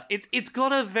 Yeah, it's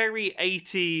got a very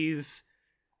 80s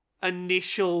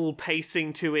initial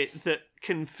pacing to it that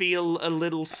can feel a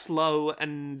little slow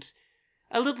and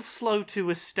a little slow to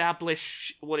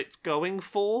establish what it's going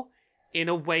for in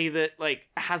a way that, like,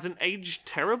 hasn't aged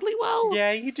terribly well.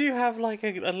 Yeah, you do have, like,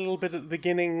 a little bit at the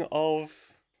beginning of...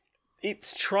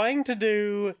 It's trying to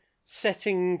do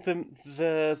setting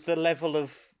the level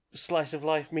of slice of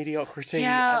life mediocrity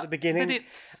at the beginning. But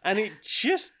it's... And it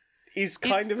just is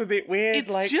kind of a bit weird.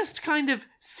 It's just kind of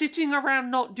sitting around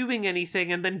not doing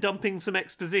anything and then dumping some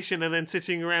exposition and then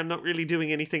sitting around not really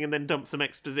doing anything and then dump some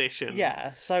exposition.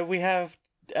 Yeah, so we have...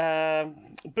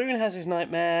 Boone has his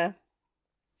nightmare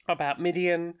about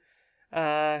Midian.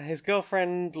 His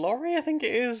girlfriend, Laurie, I think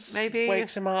it is, maybe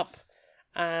wakes him up,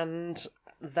 and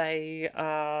they...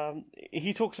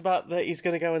 he talks about that he's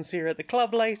going to go and see her at the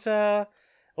club later...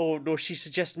 Or she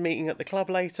suggests meeting at the club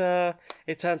later.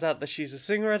 It turns out that she's a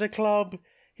singer at a club.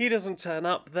 He doesn't turn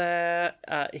up there.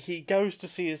 He goes to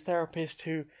see his therapist,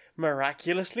 who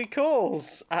miraculously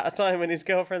calls at a time when his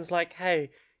girlfriend's like,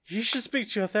 hey, you should speak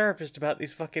to your therapist about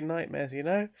these fucking nightmares, you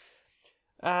know?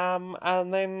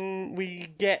 And then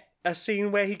we get a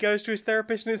scene where he goes to his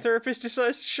therapist, and his therapist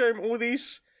decides to show him all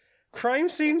these crime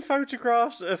scene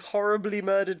photographs of horribly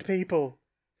murdered people.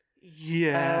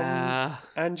 Yeah.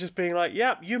 And just being like,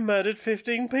 yep, you murdered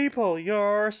 15 people.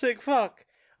 You're a sick fuck.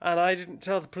 And I didn't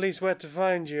tell the police where to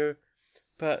find you.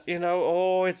 But, I'm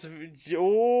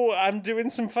doing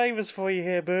some favours for you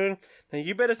here, Boone. Now,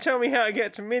 you better tell me how to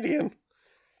get to Midian.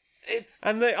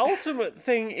 And the ultimate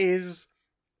thing is,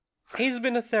 he's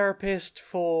been a therapist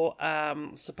for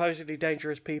supposedly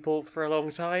dangerous people for a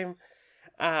long time.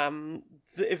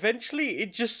 Eventually,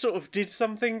 it just sort of did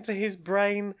something to his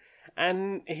brain,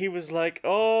 and he was like,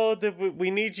 we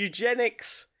need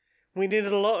eugenics. We need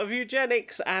a lot of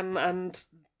eugenics, and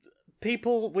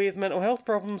people with mental health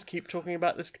problems keep talking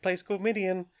about this place called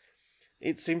Midian.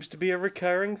 It seems to be a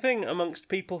recurring thing amongst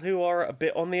people who are a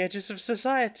bit on the edges of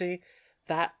society,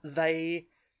 that they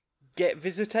get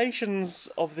visitations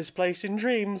of this place in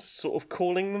dreams, sort of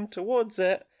calling them towards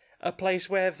it, a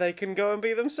place where they can go and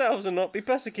be themselves and not be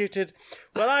persecuted.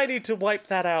 Well, I need to wipe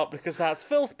that out, because that's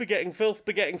filth begetting filth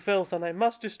begetting filth, and I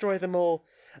must destroy them all,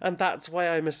 and that's why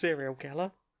I'm a serial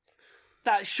killer.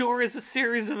 That sure is a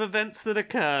series of events that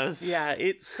occurs. Yeah,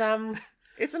 it's an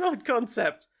odd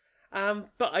concept.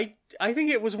 But I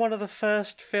think it was one of the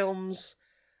first films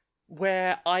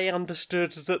where I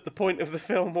understood that the point of the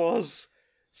film was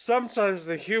sometimes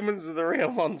the humans are the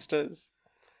real monsters.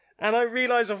 And I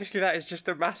realise obviously that is just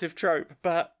a massive trope,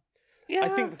 but I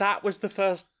think that was the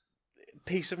first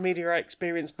piece of media I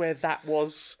experienced where that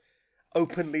was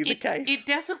openly the case. It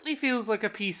definitely feels like a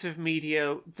piece of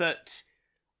media that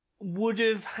would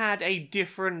have had a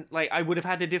different, I would have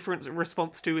had a different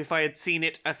response to if I had seen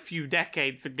it a few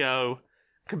decades ago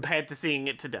compared to seeing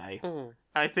it today.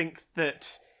 I think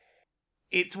that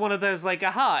it's one of those,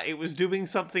 it was doing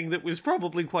something that was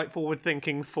probably quite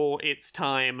forward-thinking for its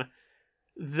time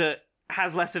that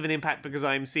has less of an impact because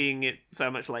I'm seeing it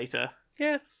so much later.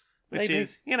 Yeah, Which maybe.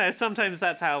 is, sometimes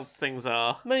that's how things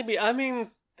are. Maybe. I mean,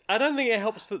 I don't think it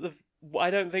helps that I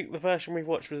don't think the version we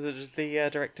watched was the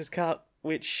director's cut,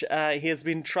 which he has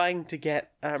been trying to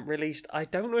get released. I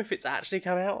don't know if it's actually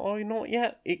come out or not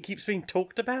yet. It keeps being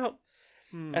talked about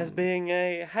as being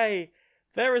hey,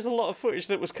 there is a lot of footage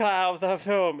that was cut out of that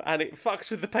film, and it fucks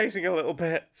with the pacing a little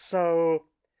bit, so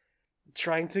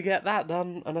trying to get that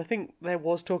done. And I think there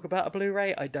was talk about a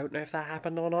Blu-ray. I don't know if that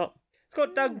happened or not. It's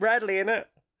got Doug Bradley in it.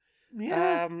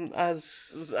 Yeah.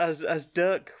 As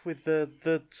Dirk with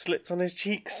the slits on his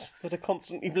cheeks that are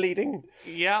constantly bleeding.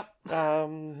 Yep.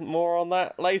 More on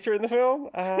that later in the film.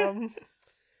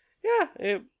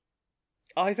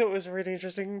 I thought it was a really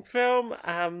interesting film.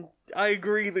 I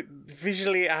agree that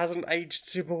visually it hasn't aged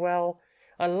super well.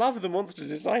 I love the monster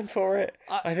design for it.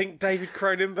 I think David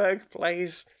Cronenberg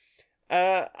plays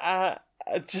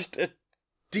just a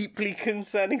deeply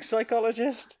concerning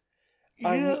psychologist. Yeah.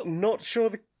 I'm not sure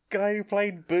the guy who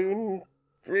played Boone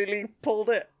really pulled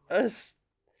it as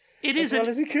well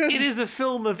as he could. It is a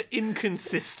film of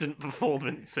inconsistent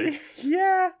performances.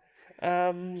 Yeah.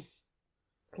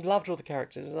 Loved all the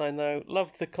character design though.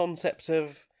 Loved the concept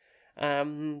of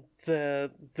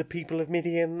the people of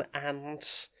Midian and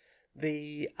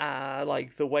the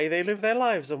the way they live their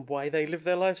lives and why they live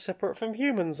their lives separate from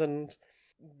humans and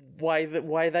why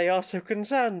they are so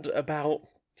concerned about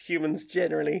humans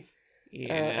generally.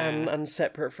 Yeah. And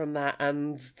separate from that,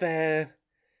 and their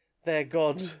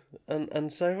god,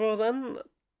 and so forth. And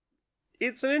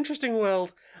it's an interesting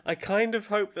world. I kind of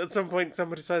hope that at some point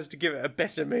someone decides to give it a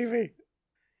better movie.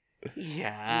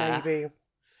 Yeah. Maybe.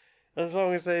 As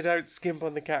long as they don't skimp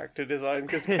on the character design,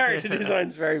 because the character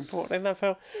design's very important in that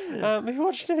film. Have you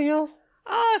watched anything else?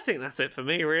 I think that's it for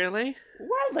me, really. Well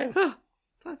then.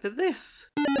 Time for this.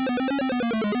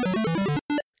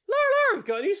 Laura, we've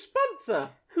got a new sponsor.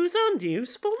 Who's our new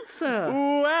sponsor?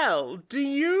 Well, do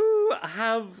you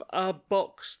have a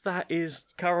box that is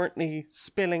currently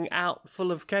spilling out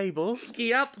full of cables?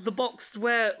 Yep, the box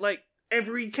where,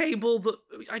 every cable that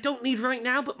I don't need right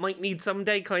now but might need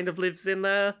someday kind of lives in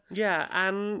there. Yeah,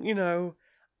 and,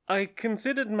 I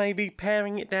considered maybe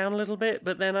paring it down a little bit,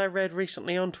 but then I read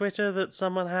recently on Twitter that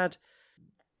someone had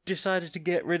decided to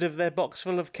get rid of their box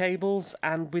full of cables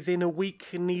and within a week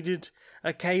needed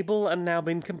a cable and now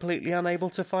been completely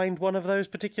unable to find one of those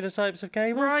particular types of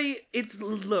cables. Right,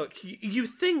 look, you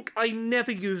think I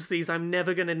never use these, I'm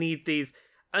never going to need these,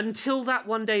 until that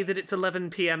one day that it's 11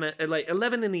 p.m. at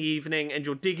 11 in the evening and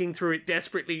you're digging through it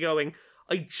desperately going,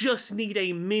 I just need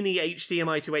a mini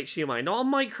HDMI to HDMI, not a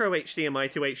micro HDMI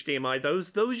to HDMI,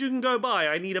 those you can go buy,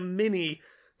 I need a mini,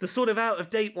 the sort of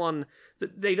out-of-date one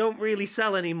that they don't really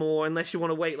sell anymore unless you want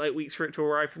to wait weeks for it to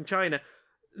arrive from China.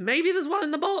 Maybe there's one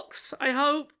in the box, I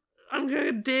hope. I'm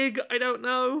gonna dig, I don't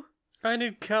know. I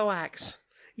need coax.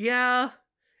 Yeah,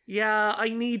 I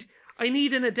need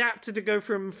an adapter to go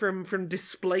from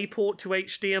DisplayPort to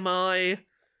HDMI.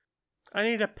 I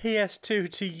need a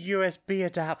PS2 to USB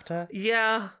adapter.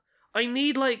 Yeah, I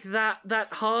need like that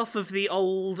half of the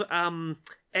old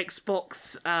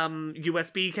Xbox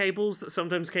USB cables that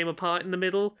sometimes came apart in the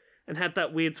middle and had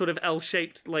that weird sort of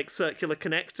L-shaped like circular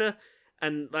connector.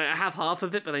 And like, I have half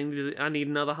of it, but I need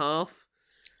another half.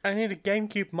 I need a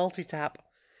GameCube multi-tap.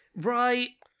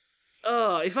 Right.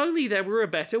 If only there were a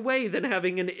better way than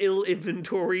having an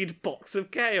ill-inventoried box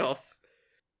of chaos.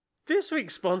 This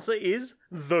week's sponsor is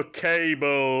The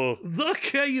Cable. The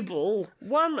Cable?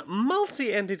 One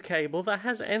multi-ended cable that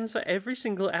has ends for every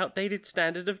single outdated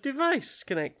standard of device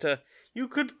connector you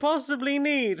could possibly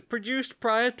need, produced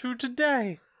prior to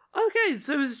today. Okay,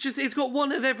 so it's got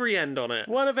one of every end on it.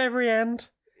 One of every end,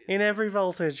 in every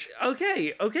voltage.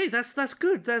 Okay, that's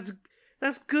good.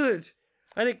 That's good.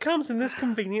 And it comes in this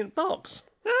convenient box.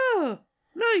 Oh,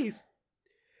 nice.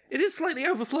 It is slightly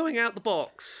overflowing out the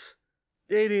box.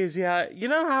 It is, yeah. You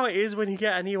know how it is when you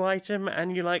get a new item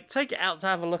and you like take it out to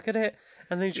have a look at it,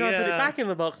 and then you try and put it back in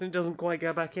the box and it doesn't quite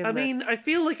go back in there. I mean, I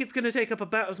feel like it's going to take up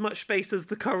about as much space as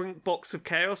the current box of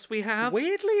chaos we have.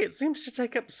 Weirdly, it seems to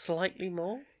take up slightly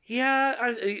more.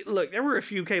 Yeah, look, there were a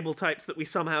few cable types that we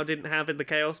somehow didn't have in the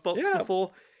chaos box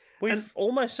before. We've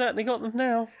almost certainly got them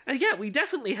now. And yeah, we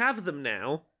definitely have them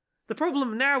now. The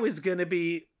problem now is going to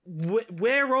be,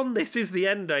 where on this is the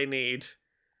end I need?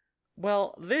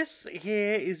 Well, this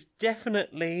here is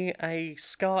definitely a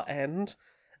SCART end,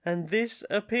 and this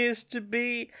appears to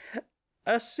be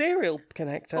a serial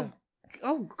connector.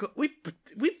 Oh God, we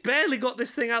barely got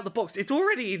this thing out the box. It's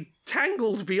already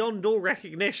tangled beyond all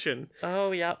recognition.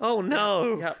 Oh, yeah. Oh,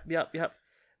 no. Yep.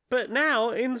 But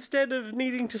now, instead of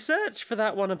needing to search for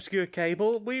that one obscure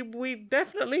cable, we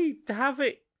definitely have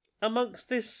it amongst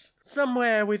this,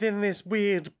 somewhere within this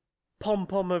weird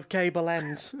pom-pom of cable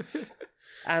ends.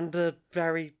 And a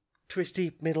very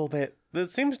twisty middle bit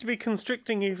that seems to be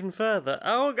constricting even further.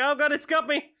 Oh God, it's got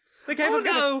me! The cable's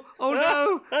Oh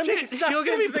no! I'm Jane, you're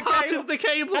going to be part of the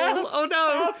cable! Oh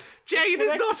no! Jane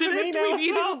is not meant to be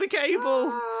needed on the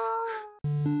cable!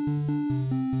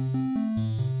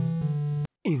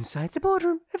 Inside the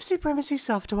boardroom of Supremacy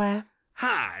Software.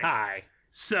 Hi.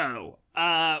 So,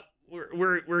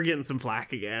 we're getting some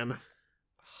flack again.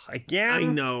 Again? I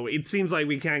know. It seems like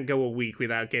we can't go a week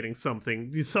without getting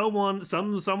something. Someone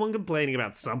complaining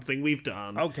about something we've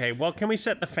done. Okay, well, can we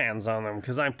set the fans on them?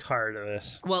 Because I'm tired of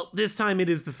this. Well, this time it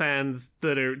is the fans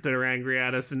that are angry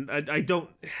at us, and I don't.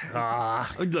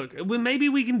 Look, well, maybe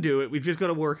we can do it. We've just got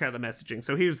to work out the messaging.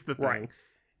 So here's the thing. Right.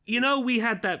 You know, we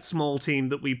had that small team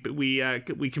that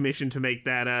we commissioned to make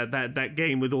that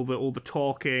game with all the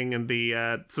talking and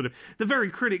the sort of the very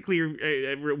critically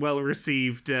well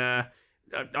received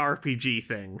RPG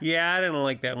thing. Yeah, I didn't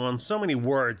like that one. So many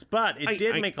words, but it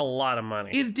did make a lot of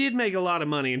money. It did make a lot of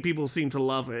money, and people seem to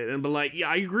love it. And but like, yeah,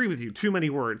 I agree with you. Too many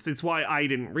words. It's why I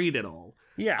didn't read it all.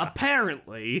 Yeah.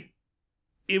 Apparently,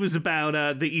 it was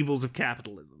about the evils of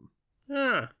capitalism.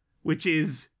 Huh. Which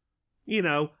is, you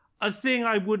know, a thing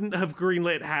I wouldn't have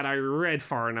greenlit had I read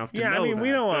far enough to know. Yeah, I mean,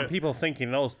 we don't want but people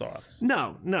thinking those thoughts.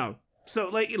 No. So,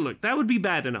 like, look, that would be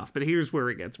bad enough, but here's where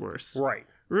it gets worse. Right.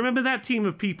 Remember that team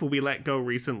of people we let go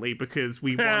recently because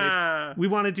we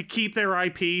wanted to keep their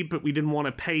IP, but we didn't want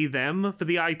to pay them for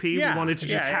the IP. Yeah, we wanted to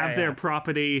just have their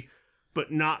property, but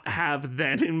not have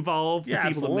them involved. The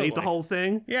people that made the whole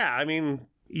thing. Yeah, I mean,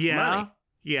 money.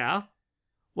 Yeah.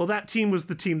 Well, that team was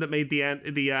the team that made the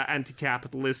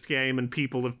anti-capitalist game, and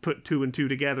people have put two and two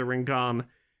together and gone,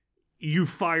 you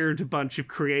fired a bunch of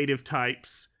creative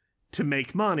types to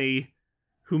make money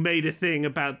who made a thing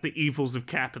about the evils of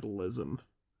capitalism.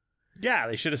 Yeah,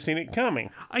 they should have seen it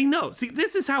coming. I know. See,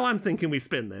 this is how I'm thinking we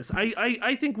spin this.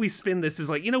 I think we spin this as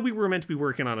like, you know, we were meant to be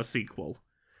working on a sequel.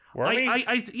 Were we?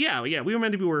 Yeah, we were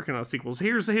meant to be working on sequels.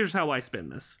 Here's how I spin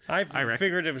this. I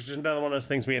figured it was just another one of those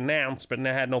things we announced, but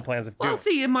had no plans of doing. Well,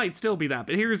 see, it might still be that,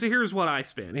 but here's what I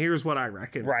spin. Here's what I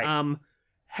reckon. Right.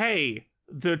 Hey,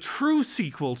 the true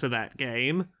sequel to that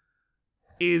game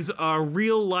is a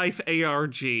real-life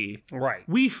ARG. Right.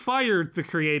 We fired the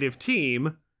creative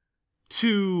team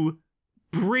to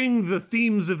bring the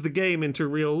themes of the game into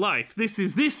real life. This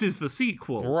is the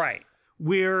sequel. Right.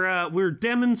 We're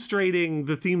demonstrating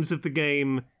the themes of the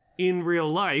game in real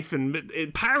life and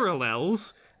it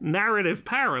parallels, narrative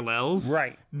parallels.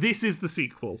 Right. This is the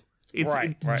sequel. It's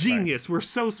right, genius. We're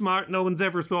so smart, no one's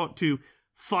ever thought to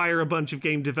fire a bunch of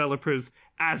game developers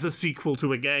as a sequel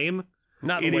to a game.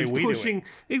 Not the way we do it.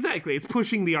 Exactly, it's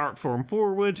pushing the art form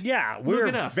forward. Yeah,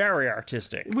 we're very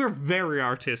artistic. We're very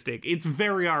artistic. It's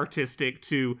very artistic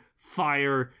to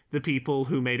fire the people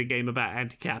who made a game about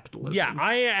anti-capitalism. Yeah,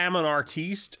 I am an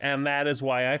artiste, and that is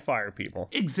why I fire people.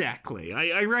 Exactly.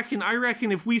 I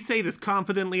reckon if we say this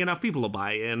confidently enough, people will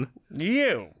buy in.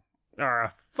 You are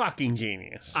a fucking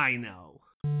genius. I know.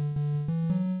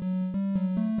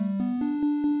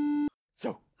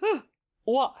 So,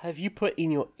 what have you put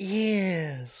in your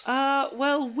ears?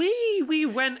 Well, we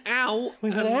went out. We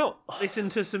went and out.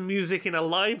 listened to some music in a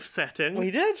live setting.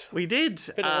 We did. We did.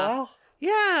 Been a while.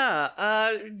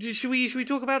 Yeah. Should we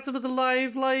talk about some of the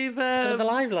live? Some of the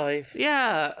live.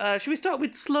 Yeah. Should we start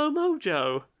with Slow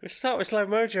Mojo? We start with Slow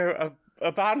Mojo,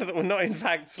 a band that were not in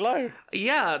fact slow.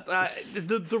 Yeah.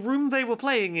 The room they were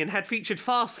playing in had featured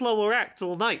far slower acts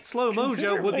all night. Slow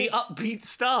Mojo were the upbeat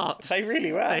start. They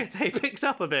really were. They picked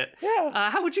up a bit. Yeah.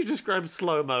 How would you describe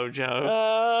Slow Mojo?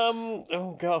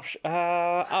 Oh gosh.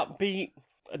 Upbeat.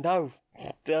 No,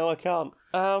 I can't.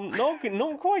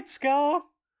 Not quite ska.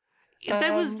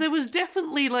 There was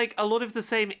definitely like a lot of the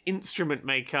same instrument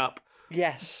makeup.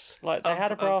 Yes, like they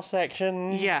had a brass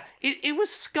section. Yeah, it was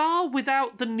ska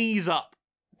without the knees up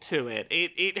to it.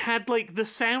 It had like the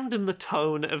sound and the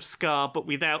tone of ska, but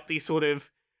without the sort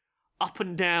of up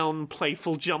and down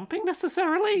playful jumping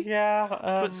necessarily. Yeah,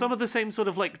 but some of the same sort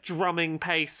of like drumming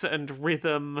pace and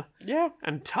rhythm. Yeah,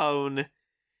 and tone.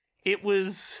 It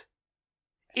was.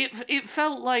 It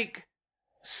felt like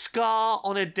ska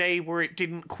on a day where it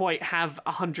didn't quite have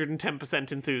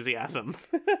 110% enthusiasm.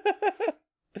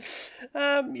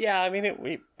 Yeah, I mean,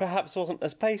 it perhaps wasn't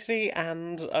as pacey,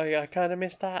 and I kind of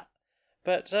missed that.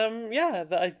 But yeah,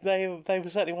 they were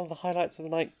certainly one of the highlights of the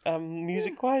night.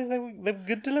 Music-wise, they were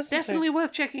good to listen to. Definitely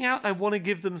worth checking out. I want to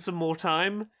give them some more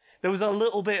time. There was a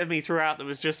little bit of me throughout that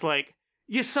was just like,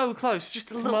 you're so close,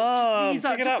 just a little, just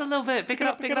a little bit, pick it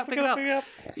up.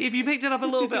 If you picked it up a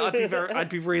little bit, I'd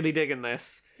be really digging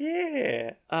this.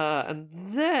 Yeah. And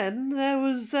then there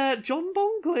was John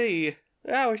Bongley.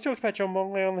 Yeah, we've talked about John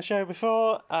Bongley on the show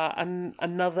before. And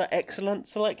another excellent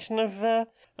selection of.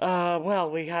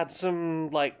 We had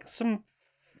some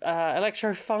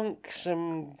electro funk,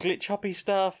 some glitch hoppy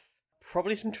stuff,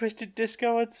 probably some twisted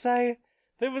disco. I'd say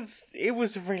it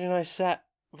was a really nice set,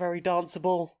 very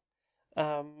danceable.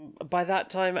 By that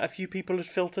time, a few people had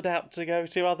filtered out to go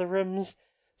to other rooms,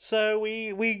 so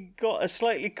we got a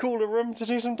slightly cooler room to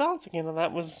do some dancing in, and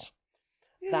that was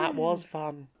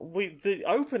fun. The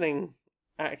opening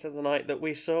act of the night that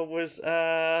we saw was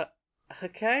HK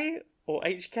or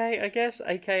HK, I guess,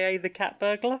 aka the Cat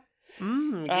Burglar.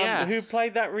 Yes. Who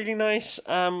played that really nice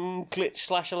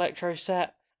glitch / electro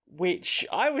set, which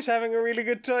I was having a really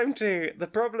good time to. The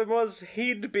problem was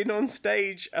he'd been on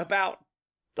stage about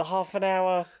the half an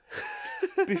hour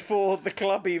before the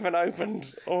club even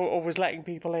opened or was letting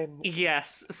people in.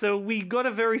 Yes, so we got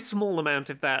a very small amount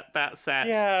of that set.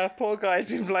 Yeah, poor guy had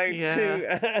been playing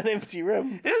to an empty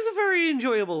room. It was a very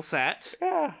enjoyable set.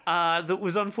 Yeah. That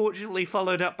was unfortunately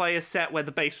followed up by a set where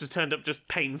the bass was turned up just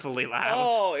painfully loud.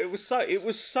 Oh, it was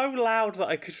so loud that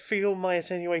I could feel my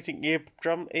attenuating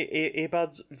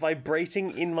earbuds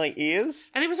vibrating in my ears.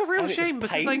 And it was a real And it was shame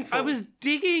because like I painful. was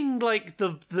digging like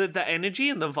the energy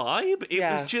and the vibe. It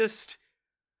was just.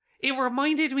 It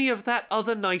reminded me of that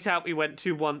other night out we went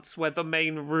to once where the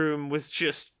main room was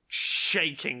just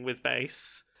shaking with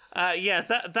bass. That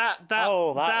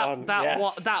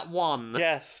one.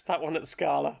 Yes, that one at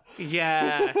Scala.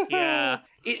 Yeah.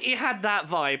 It had that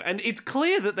vibe, and it's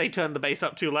clear that they turned the bass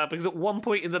up too loud because at one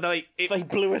point in the night They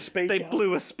blew a speaker. they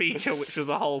blew a speaker, which was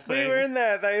a whole thing. They were in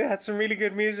there, they had some really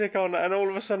good music on, and all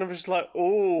of a sudden I'm just like,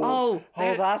 oh,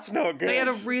 that's not good. They had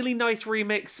a really nice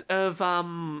remix of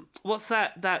what's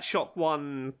that Shock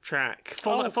One track?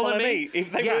 Follow Me.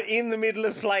 If they were in the middle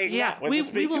of playing that when the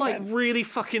speaker we were like went. really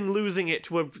fucking losing it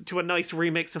to a nice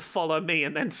remix of Follow Me,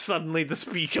 and then suddenly the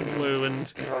speaker blew,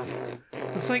 and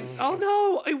it's like, oh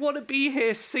no, I want to be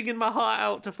here singing my heart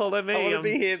out to Follow Me. I want to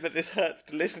be here, but this hurts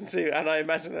to listen to, and I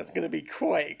imagine that's going to be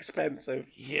quite expensive.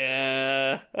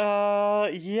 Yeah.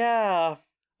 Yeah,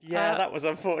 that was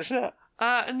unfortunate.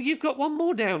 And you've got one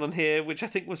more down on here, which I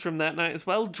think was from that night as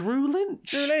well. Drew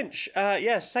Lynch.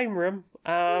 Yeah, same room.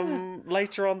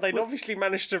 Later on, they'd obviously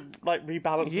managed to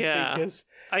rebalance the speakers.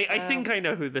 I think I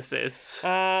know who this is.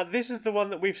 This is the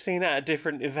one that we've seen at a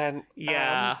different event.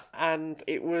 Yeah. And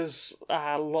it was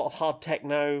a lot of hard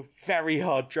techno, very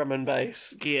hard drum and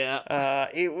bass. Yeah.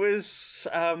 It was.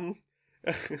 And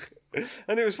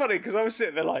it was funny because I was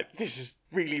sitting there like, this is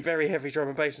really very heavy drum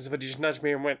and bass, and somebody just nudged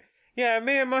me and went, yeah,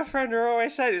 me and my friend are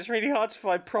always saying it's really hard to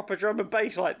find proper drum and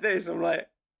bass like this. I'm like,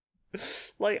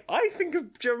 I think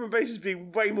of drum and bass as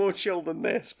being way more chill than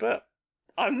this, but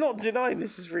I'm not denying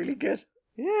this is really good.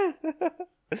 Yeah.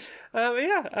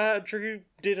 Drew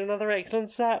did another excellent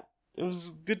set. It was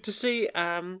good to see.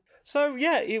 So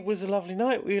yeah, it was a lovely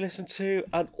night. We listened to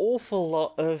an awful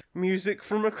lot of music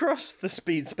from across the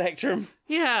speed spectrum.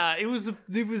 Yeah, it was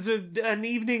an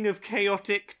evening of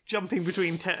chaotic jumping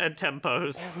between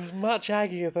tempos. It was much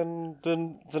aggier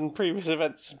than previous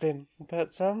events had been,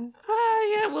 but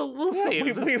Yeah, we'll see.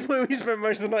 we spent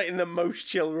most of the night in the most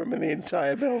chill room in the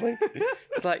entire building.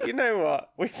 It's like, you know what?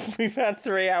 We've had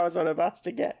 3 hours on a bus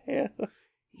to get here.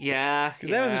 Yeah, Because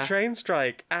there was a train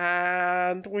strike,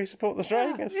 and we support the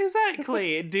strikers.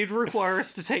 Exactly. It did require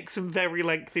us to take some very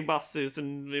lengthy buses,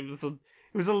 and it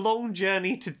was a long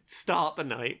journey to start the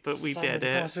night, but we did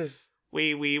it. Buses.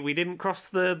 We didn't cross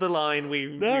the line. We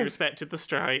respected the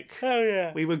strike. Hell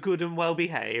yeah. We were good and well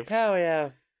behaved. Hell yeah.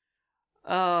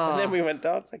 Oh. And then we went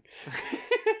dancing.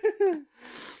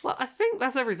 Well, I think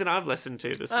that's everything I've listened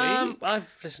to this week.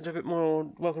 I've listened to a bit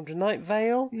more Welcome to Night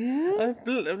Vale. Yeah.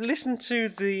 I've listened to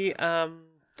the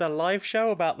live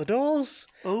show about the Doors,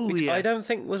 which I don't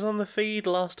think was on the feed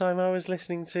last time I was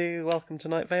listening to Welcome to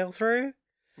Night Vale through.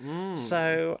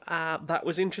 So that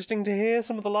was interesting to hear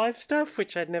some of the live stuff,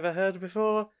 which I'd never heard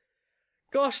before.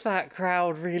 Gosh, that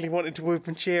crowd really wanted to whoop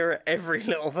and cheer at every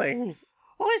little thing.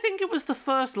 Well, I think it was the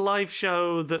first live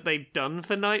show that they'd done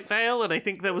for Night Vale, and I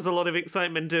think there was a lot of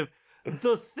excitement of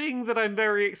the thing that I'm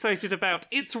very excited about.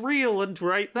 It's real and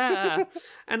right there.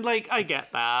 And, I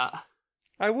get that.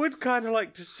 I would kind of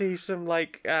like to see some,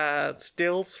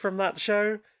 stills from that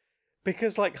show,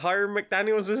 because, Hiram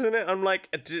McDaniels is in it. I'm like,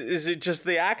 is it just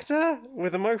the actor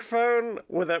with a microphone,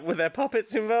 with their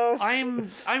puppets involved?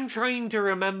 I'm trying to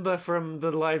remember from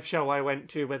the live show I went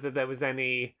to whether there was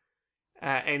any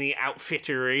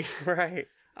outfittery. Right.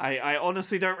 I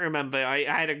honestly don't remember. I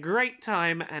had a great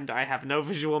time, and I have no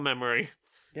visual memory.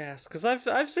 Yes, because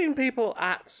I've seen people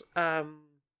at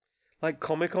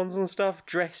Comic-Cons and stuff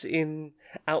dress in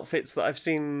outfits that I've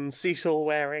seen Cecil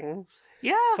wearing.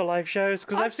 Yeah. For live shows,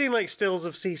 because I've seen stills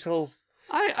of Cecil.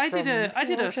 I did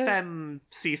a shows. femme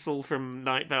Cecil from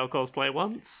Night Vale cosplay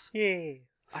once. Yeah.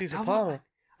 Cecil I Palmer.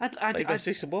 I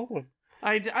Cecil Baldwin.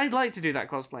 I'd like to do that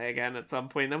cosplay again at some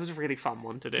point. That was a really fun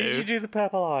one to do. Did you do the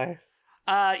purple eye?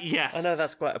 Yes. I know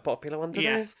that's quite a popular one to do.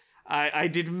 Yes. I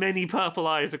did many purple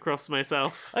eyes across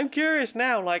myself. I'm curious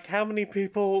now, how many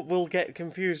people will get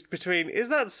confused between, is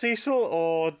that Cecil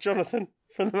or Jonathan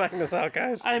from the Magnus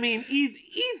Archives? I mean,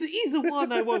 either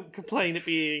one I won't complain at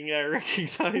being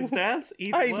recognised as.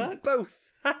 Either works. Both.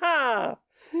 Haha!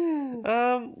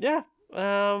 Yeah.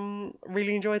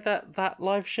 Really enjoyed that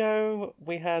live show.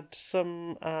 We had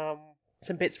some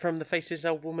bits from the Faces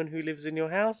Old Woman Who Lives in Your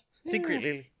House,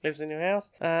 secretly lives in your house,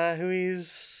 who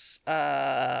is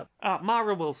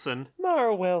Mara Wilson.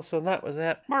 Mara Wilson, that was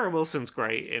it. Mara Wilson's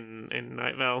great in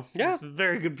Night Vale. Yeah. It's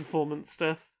very good performance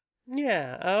stuff.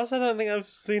 Yeah, I also don't think I've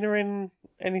seen her in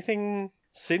anything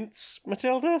since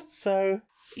Matilda, so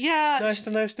yeah, nice to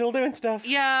know still doing stuff.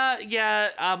 Yeah.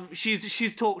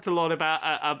 She's talked a lot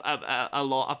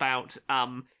about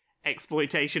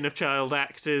exploitation of child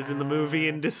actors in the movie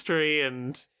industry,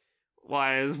 and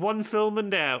why is one film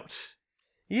and out?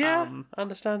 Yeah,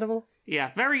 understandable.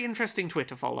 Yeah, very interesting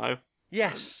Twitter follow.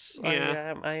 Yes,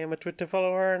 Yeah. I am a Twitter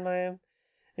follower, and I am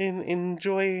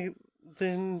enjoy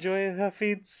her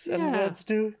feeds and words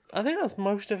too. I think that's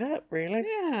most of it, really.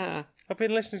 Yeah. I've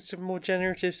been listening to more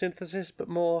generative synthesis, but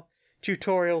more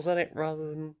tutorials on it rather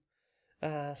than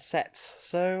sets.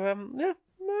 So, yeah,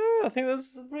 I think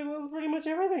that's pretty much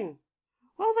everything.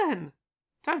 Well then,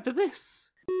 time for this.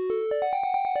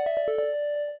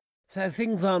 So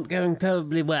things aren't going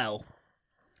terribly well.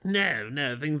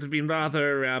 No, things have been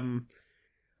rather,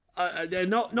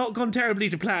 not gone terribly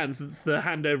to plan since the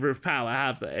handover of power,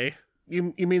 have they?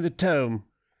 You mean the tome?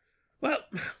 Well,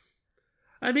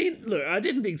 I mean, look, I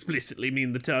didn't explicitly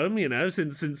mean the tome,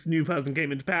 since New Person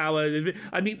came into power.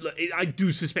 I mean, look, I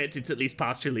do suspect it's at least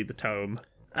partially the tome.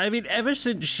 I mean, ever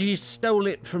since she stole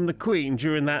it from the Queen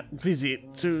during that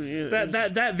visit to...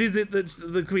 That visit that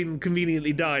the Queen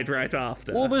conveniently died right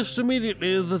after. Almost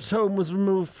immediately, the tome was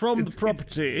removed from the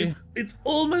property. It's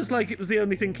almost like it was the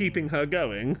only thing keeping her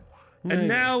going. And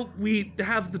now we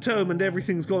have the tome and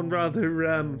everything's gone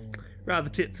rather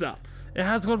tits up. It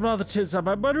has gone rather tits up.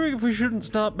 I'm wondering if we shouldn't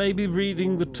start maybe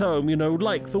reading the tome,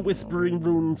 like the Whispering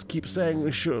Runes keep saying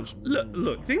we should.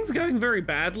 Look, things are going very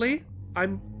badly. I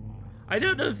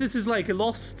don't know if this is like a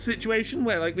Lost situation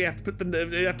where we have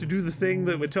to do the thing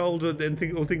that we're told or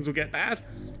things will get bad,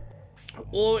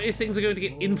 or if things are going to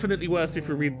get infinitely worse if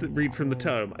we read from the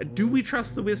tome. Do we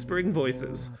trust the whispering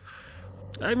voices?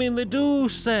 I mean, they do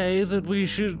say that we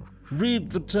should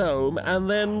read the tome and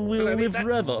then we'll live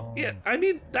forever. Yeah, I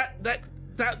mean that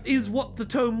is what the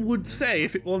tome would say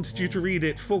if it wanted you to read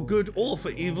it for good or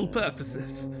for evil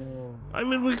purposes. I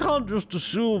mean, we can't just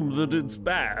assume that it's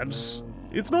bad.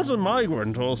 It's not a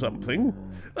migrant or something.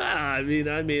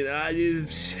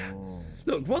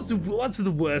 Look, what's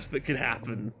the worst that could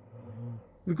happen?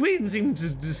 The Queen seemed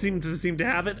to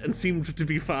have it and seemed to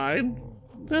be fine.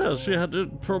 Yeah, she had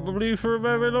it probably for a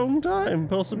very long time,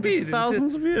 possibly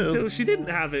thousands of years. Until she didn't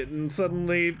have it and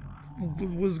suddenly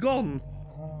was gone.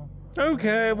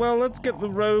 Okay, well, let's get the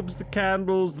robes, the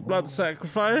candles, the blood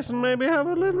sacrifice, and maybe have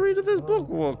a little read of this book.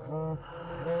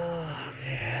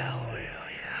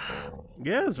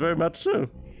 Yes, very much so.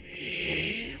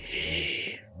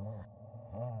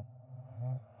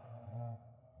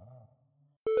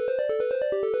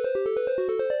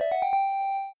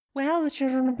 Well, the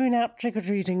children have been out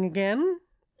trick-or-treating again.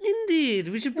 Indeed,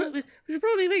 we should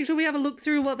probably make sure we have a look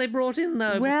through what they brought in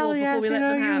though. Well, before yes, we let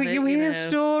them have it, you hear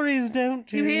stories,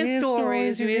 don't you? You hear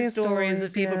stories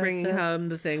of people bringing home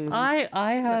the things.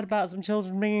 I heard about some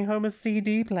children bringing home a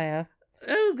CD player.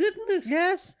 Oh goodness!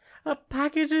 Yes, a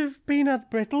packet of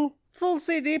peanut brittle, full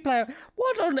CD player.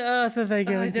 What on earth are they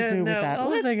going to do with that? Well,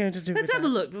 what are they going to do with that? Let's have a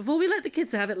look before we let the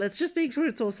kids have it. Let's just make sure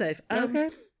it's all safe.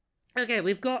 Okay,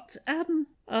 we've got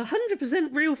 100%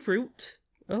 real fruit.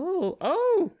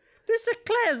 Oh, this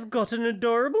eclair's got an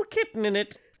adorable kitten in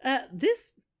it.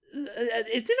 It's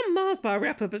in a Mars bar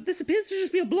wrapper, but this appears to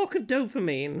just be a block of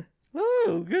dopamine.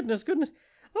 Oh, goodness.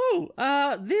 Oh,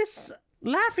 this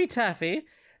Laffy Taffy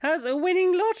has a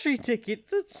winning lottery ticket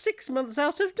that's 6 months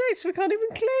out of date, so we can't even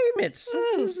claim it.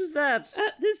 Oh. Whose is that?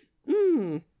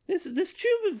 This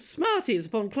tube of Smarties,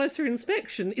 upon closer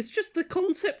inspection, is just the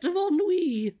concept of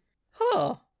ennui.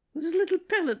 Huh. There's little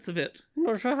pellets of it. I'm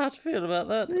not sure how to feel about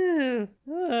that. Yeah.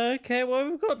 Okay, well,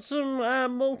 we've got some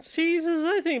Maltesers,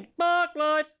 I think. Park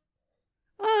Life.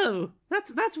 Oh,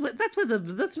 that's where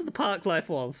the park life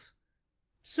was.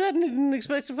 Certainly didn't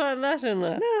expect to find that in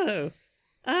there. No.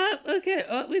 Okay,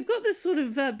 we've got this sort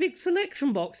of big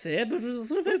selection box here, but we'll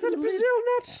sort of... Is that a Brazil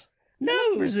nut?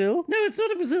 No. Brazil? No, it's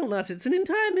not a Brazil nut. It's an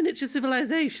entire miniature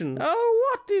civilization.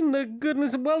 Oh, what in the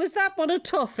goodness? Well, is that one a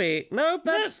toffee? Nope,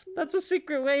 that's a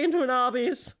secret way into an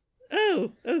Arby's.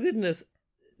 Oh goodness.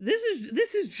 This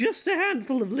is just a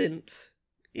handful of lint.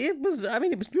 It was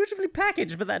beautifully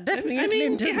packaged, but that definitely is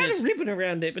lint, it isn't had it? a ribbon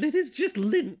around it, but it is just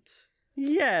lint.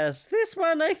 Yes, this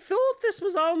one, I thought this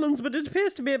was almonds, but it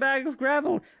appears to be a bag of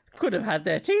gravel. Could have had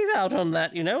their teeth out on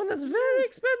that, and that's very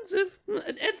expensive.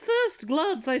 At first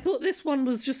glance, I thought this one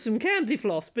was just some candy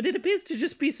floss, but it appears to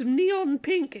just be some neon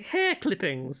pink hair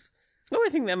clippings. Oh, I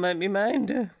think that might be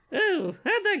mine. Oh,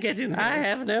 how'd that get in here? I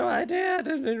have no idea. I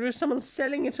don't know if someone's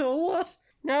selling it or what.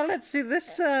 Now, let's see,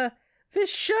 this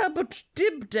sherbet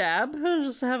dib dab. I'll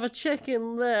just have a check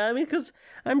in there. because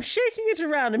I'm shaking it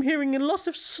around. I'm hearing a lot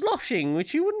of sloshing,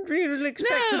 which you wouldn't really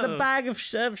expect with a bag of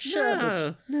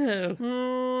sherbet. No.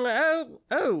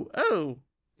 Oh.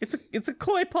 It's a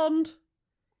koi pond.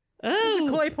 Oh. There's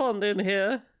a koi pond in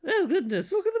here. Oh,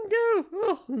 goodness. Look at them go.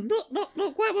 Oh, it's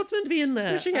not quite what's meant to be in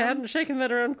there. Wishing I hadn't shaken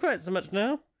that around quite so much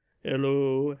now.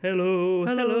 Hello.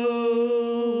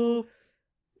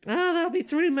 There'll be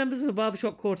 3 members of a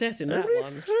barbershop quartet in that Only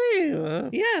one. 3?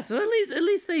 Yeah, so at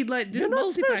least they did You're a not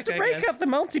multi-pack, supposed to break up the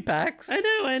multi-packs.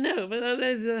 I know, but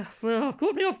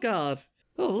caught me off guard.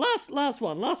 Oh, last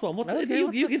one. What's Okay,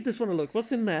 you give this one a look.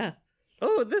 What's in there?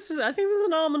 Oh, I think this is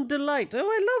an almond delight. Oh,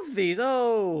 I love these.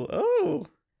 Oh.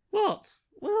 What?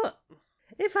 Well,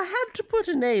 if I had to put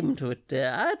a name to it,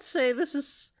 dear, I'd say this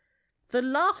is the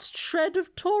last shred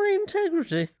of Tory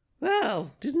integrity.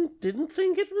 Well, didn't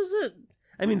think it was it.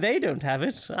 They don't have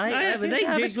it.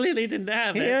 They clearly didn't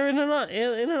have it. Here in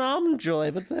an almond joy,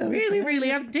 but they really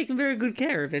haven't taken very good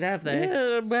care of it, have they?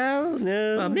 Yeah, well,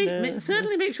 no. Well,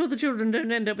 certainly make sure the children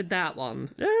don't end up with that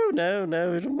one. No,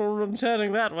 we don't want them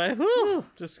turning that way. Ooh,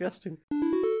 disgusting.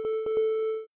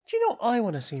 Do you know what I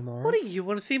want to see more of? What do you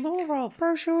want to see more of?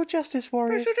 Brochure Justice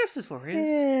Warriors. Brochure Justice Warriors?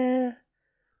 Yeah.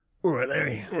 All right,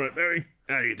 Larry.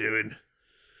 How you doing?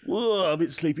 Well, I'm a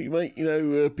bit sleepy, mate.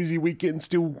 Busy weekend,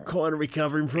 still kind of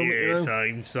recovering from it.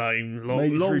 Same.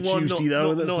 Maybe for a Tuesday,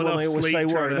 though, and that's the one I always say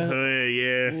worry about.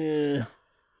 Yeah.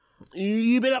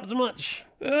 You been up to much?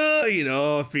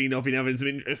 I've been having some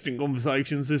interesting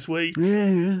conversations this week.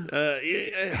 Yeah.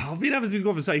 I've been having some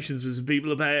conversations with some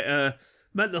people about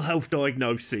mental health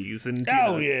diagnoses and.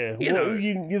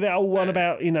 You're that old one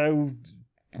about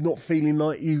not feeling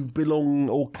like you belong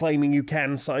or claiming you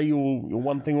can say you're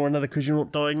one thing or another because you're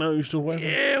not diagnosed or whatever.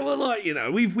 Yeah,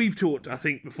 well, we've talked, I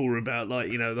think, before about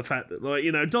the fact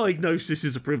that diagnosis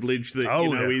is a privilege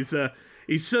that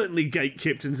is certainly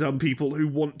gatekept, and some people who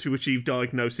want to achieve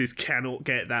diagnosis cannot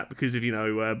get that because of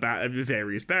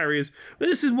various barriers. But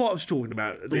this is what I was talking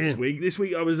about this week. This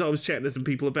week I was chatting to some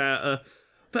people about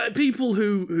But people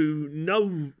who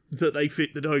know that they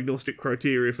fit the diagnostic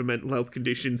criteria for mental health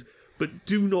conditions, but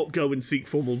do not go and seek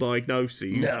formal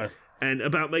diagnoses, No. and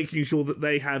about making sure that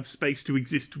they have space to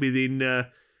exist within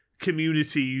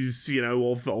communities,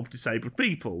 of disabled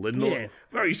people, and not, Yeah.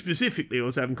 very specifically, I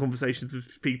was having conversations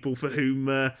with people for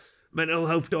whom mental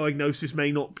health diagnosis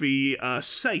may not be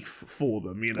safe for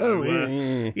them.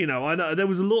 I know there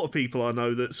was a lot of people I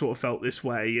know that sort of felt this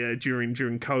way during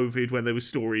COVID, when there was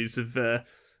stories of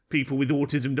people with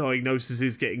autism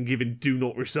diagnoses getting given do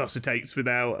not resuscitates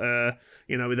without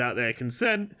their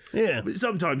consent. Yeah. But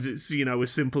sometimes it's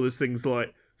as simple as things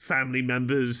like family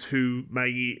members who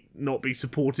may not be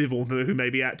supportive or who may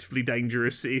be actively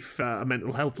dangerous if a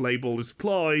mental health label is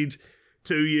applied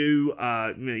to you.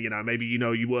 Maybe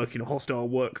you work in a hostile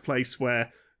workplace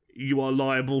where you are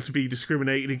liable to be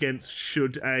discriminated against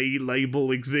should a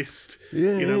label exist,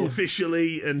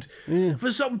 officially. And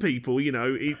for some people,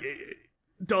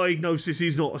 diagnosis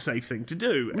is not a safe thing to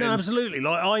do. No, And absolutely.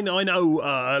 Like I know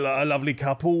a lovely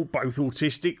couple, both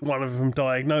autistic. One of them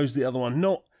diagnosed, the other one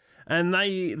not. And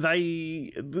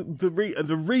the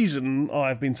reason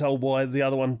I've been told why the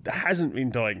other one hasn't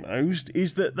been diagnosed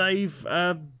is that they've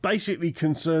basically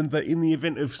concerned that in the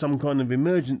event of some kind of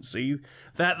emergency,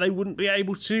 that they wouldn't be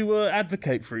able to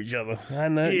advocate for each other,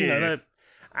 and that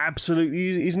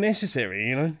absolutely is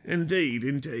necessary. Indeed.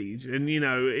 And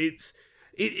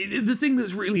it's the thing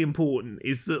that's really important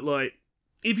is that, like,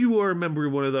 if you were a member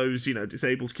of one of those,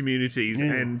 disabled communities,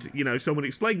 and someone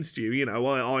explains to you,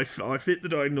 I fit the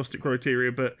diagnostic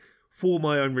criteria, but for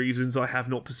my own reasons, I have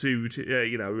not pursued,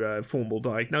 formal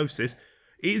diagnosis.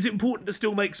 It is important to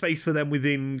still make space for them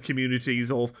within communities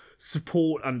of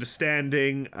support,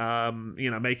 understanding,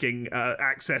 making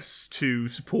access to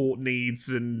support needs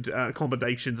and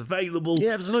accommodations available.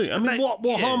 Yeah, absolutely. I mean,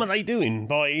 what harm are they doing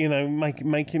by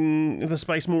making the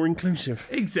space more inclusive?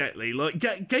 Exactly, like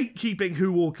gatekeeping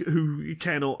who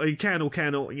can or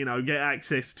cannot get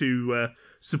access to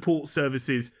support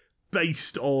services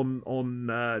based on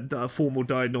the formal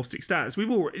diagnostic status. We've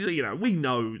already, we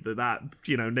know that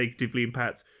negatively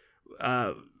impacts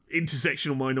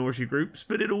intersectional minority groups,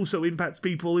 but it also impacts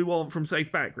people who aren't from safe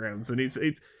backgrounds, and it's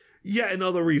yet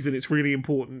another reason it's really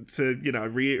important to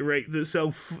reiterate that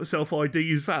self ID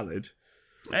is valid.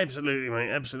 Absolutely, mate.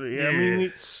 Absolutely. Yeah. I mean,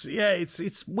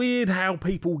 it's weird how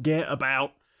people get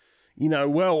about.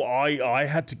 I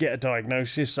had to get a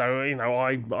diagnosis, so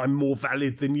I'm more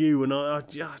valid than you, and I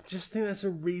just think that's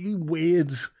a really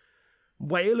weird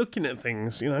way of looking at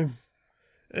things.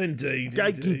 Indeed.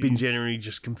 Gatekeeping generally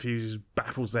just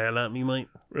baffles the hell out of me, mate.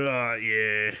 Right,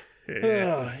 yeah.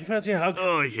 Oh, you fancy a hug?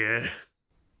 Oh, yeah.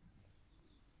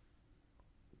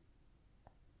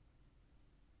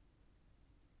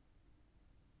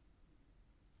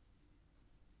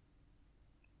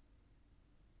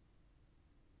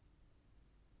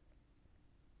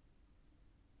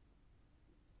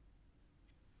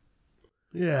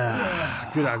 Yeah.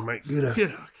 Good hug, mate. Good hug.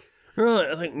 Good hug.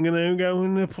 Right, I think I'm going to go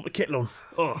and put the kettle on.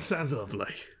 Oh, sounds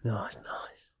lovely. Nice.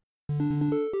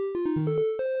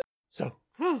 So,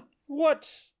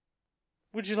 what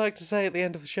would you like to say at the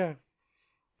end of the show?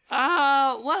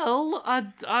 Well,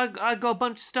 I got a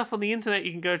bunch of stuff on the internet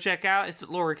you can go check out. It's at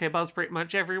Laura K. Buzz pretty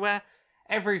much everywhere.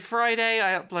 Every Friday,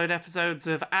 I upload episodes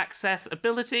of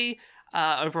Accessibility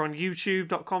over on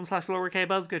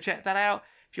youtube.com/LauraKBuzz. Go check that out.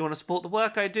 If you want to support the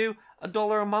work I do,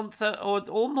 $1 a month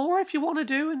or more if you want to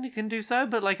do, and you can do so,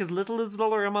 but like as little as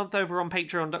 $1 a month over on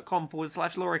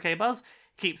patreon.com/LauraKBuzz.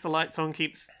 Keeps the lights on,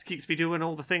 keeps me doing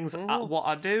all the things what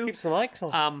I do. Keeps the mics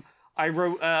on. I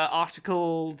wrote an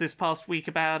article this past week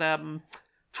about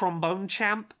Trombone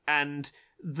Champ and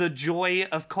the joy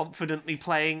of confidently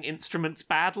playing instruments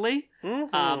badly.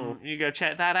 Mm-hmm. You go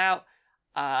check that out.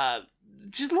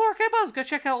 Just Laura K. Buzz, go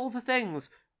check out all the things.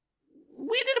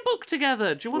 We did a book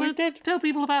together. Do you want to tell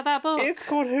people about that book? It's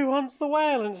called Who Hunts the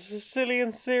Whale, and it's a silly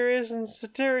and serious and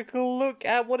satirical look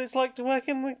at what it's like to work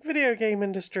in the video game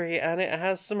industry, and it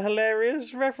has some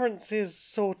hilarious references,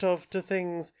 sort of, to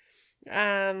things.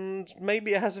 And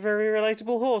maybe it has a very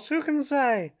relatable horse. Who can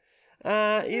say?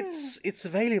 It's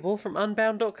available from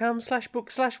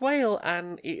unbound.com/book/whale,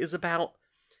 and it is about,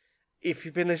 if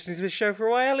you've been listening to this show for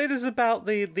a while, it is about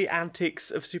the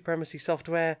antics of Supremacy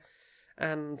Software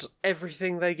and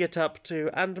everything they get up to,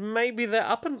 and maybe their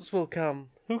uppance will come.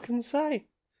 Who can say?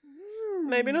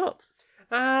 Maybe not.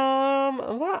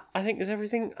 That, I think, is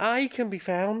everything. I can be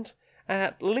found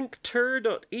at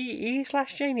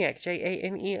linkter.ee/Janiac,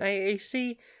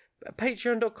 JANEIAC,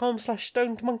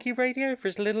 patreon.com/stonedmonkeyradio. For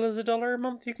as little as $1 a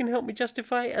month, you can help me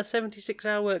justify a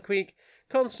 76-hour work week,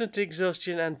 constant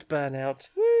exhaustion, and burnout.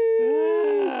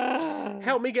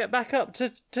 help me get back up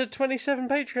to 27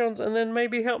 Patreons, and then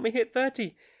maybe help me hit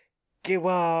 30. Go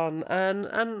on.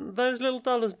 And those little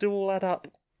dollars do all add up.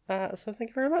 So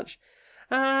thank you very much.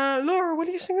 Laura, will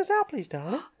you sing us out, please,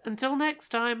 darling? Until next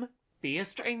time, be a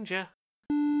stranger.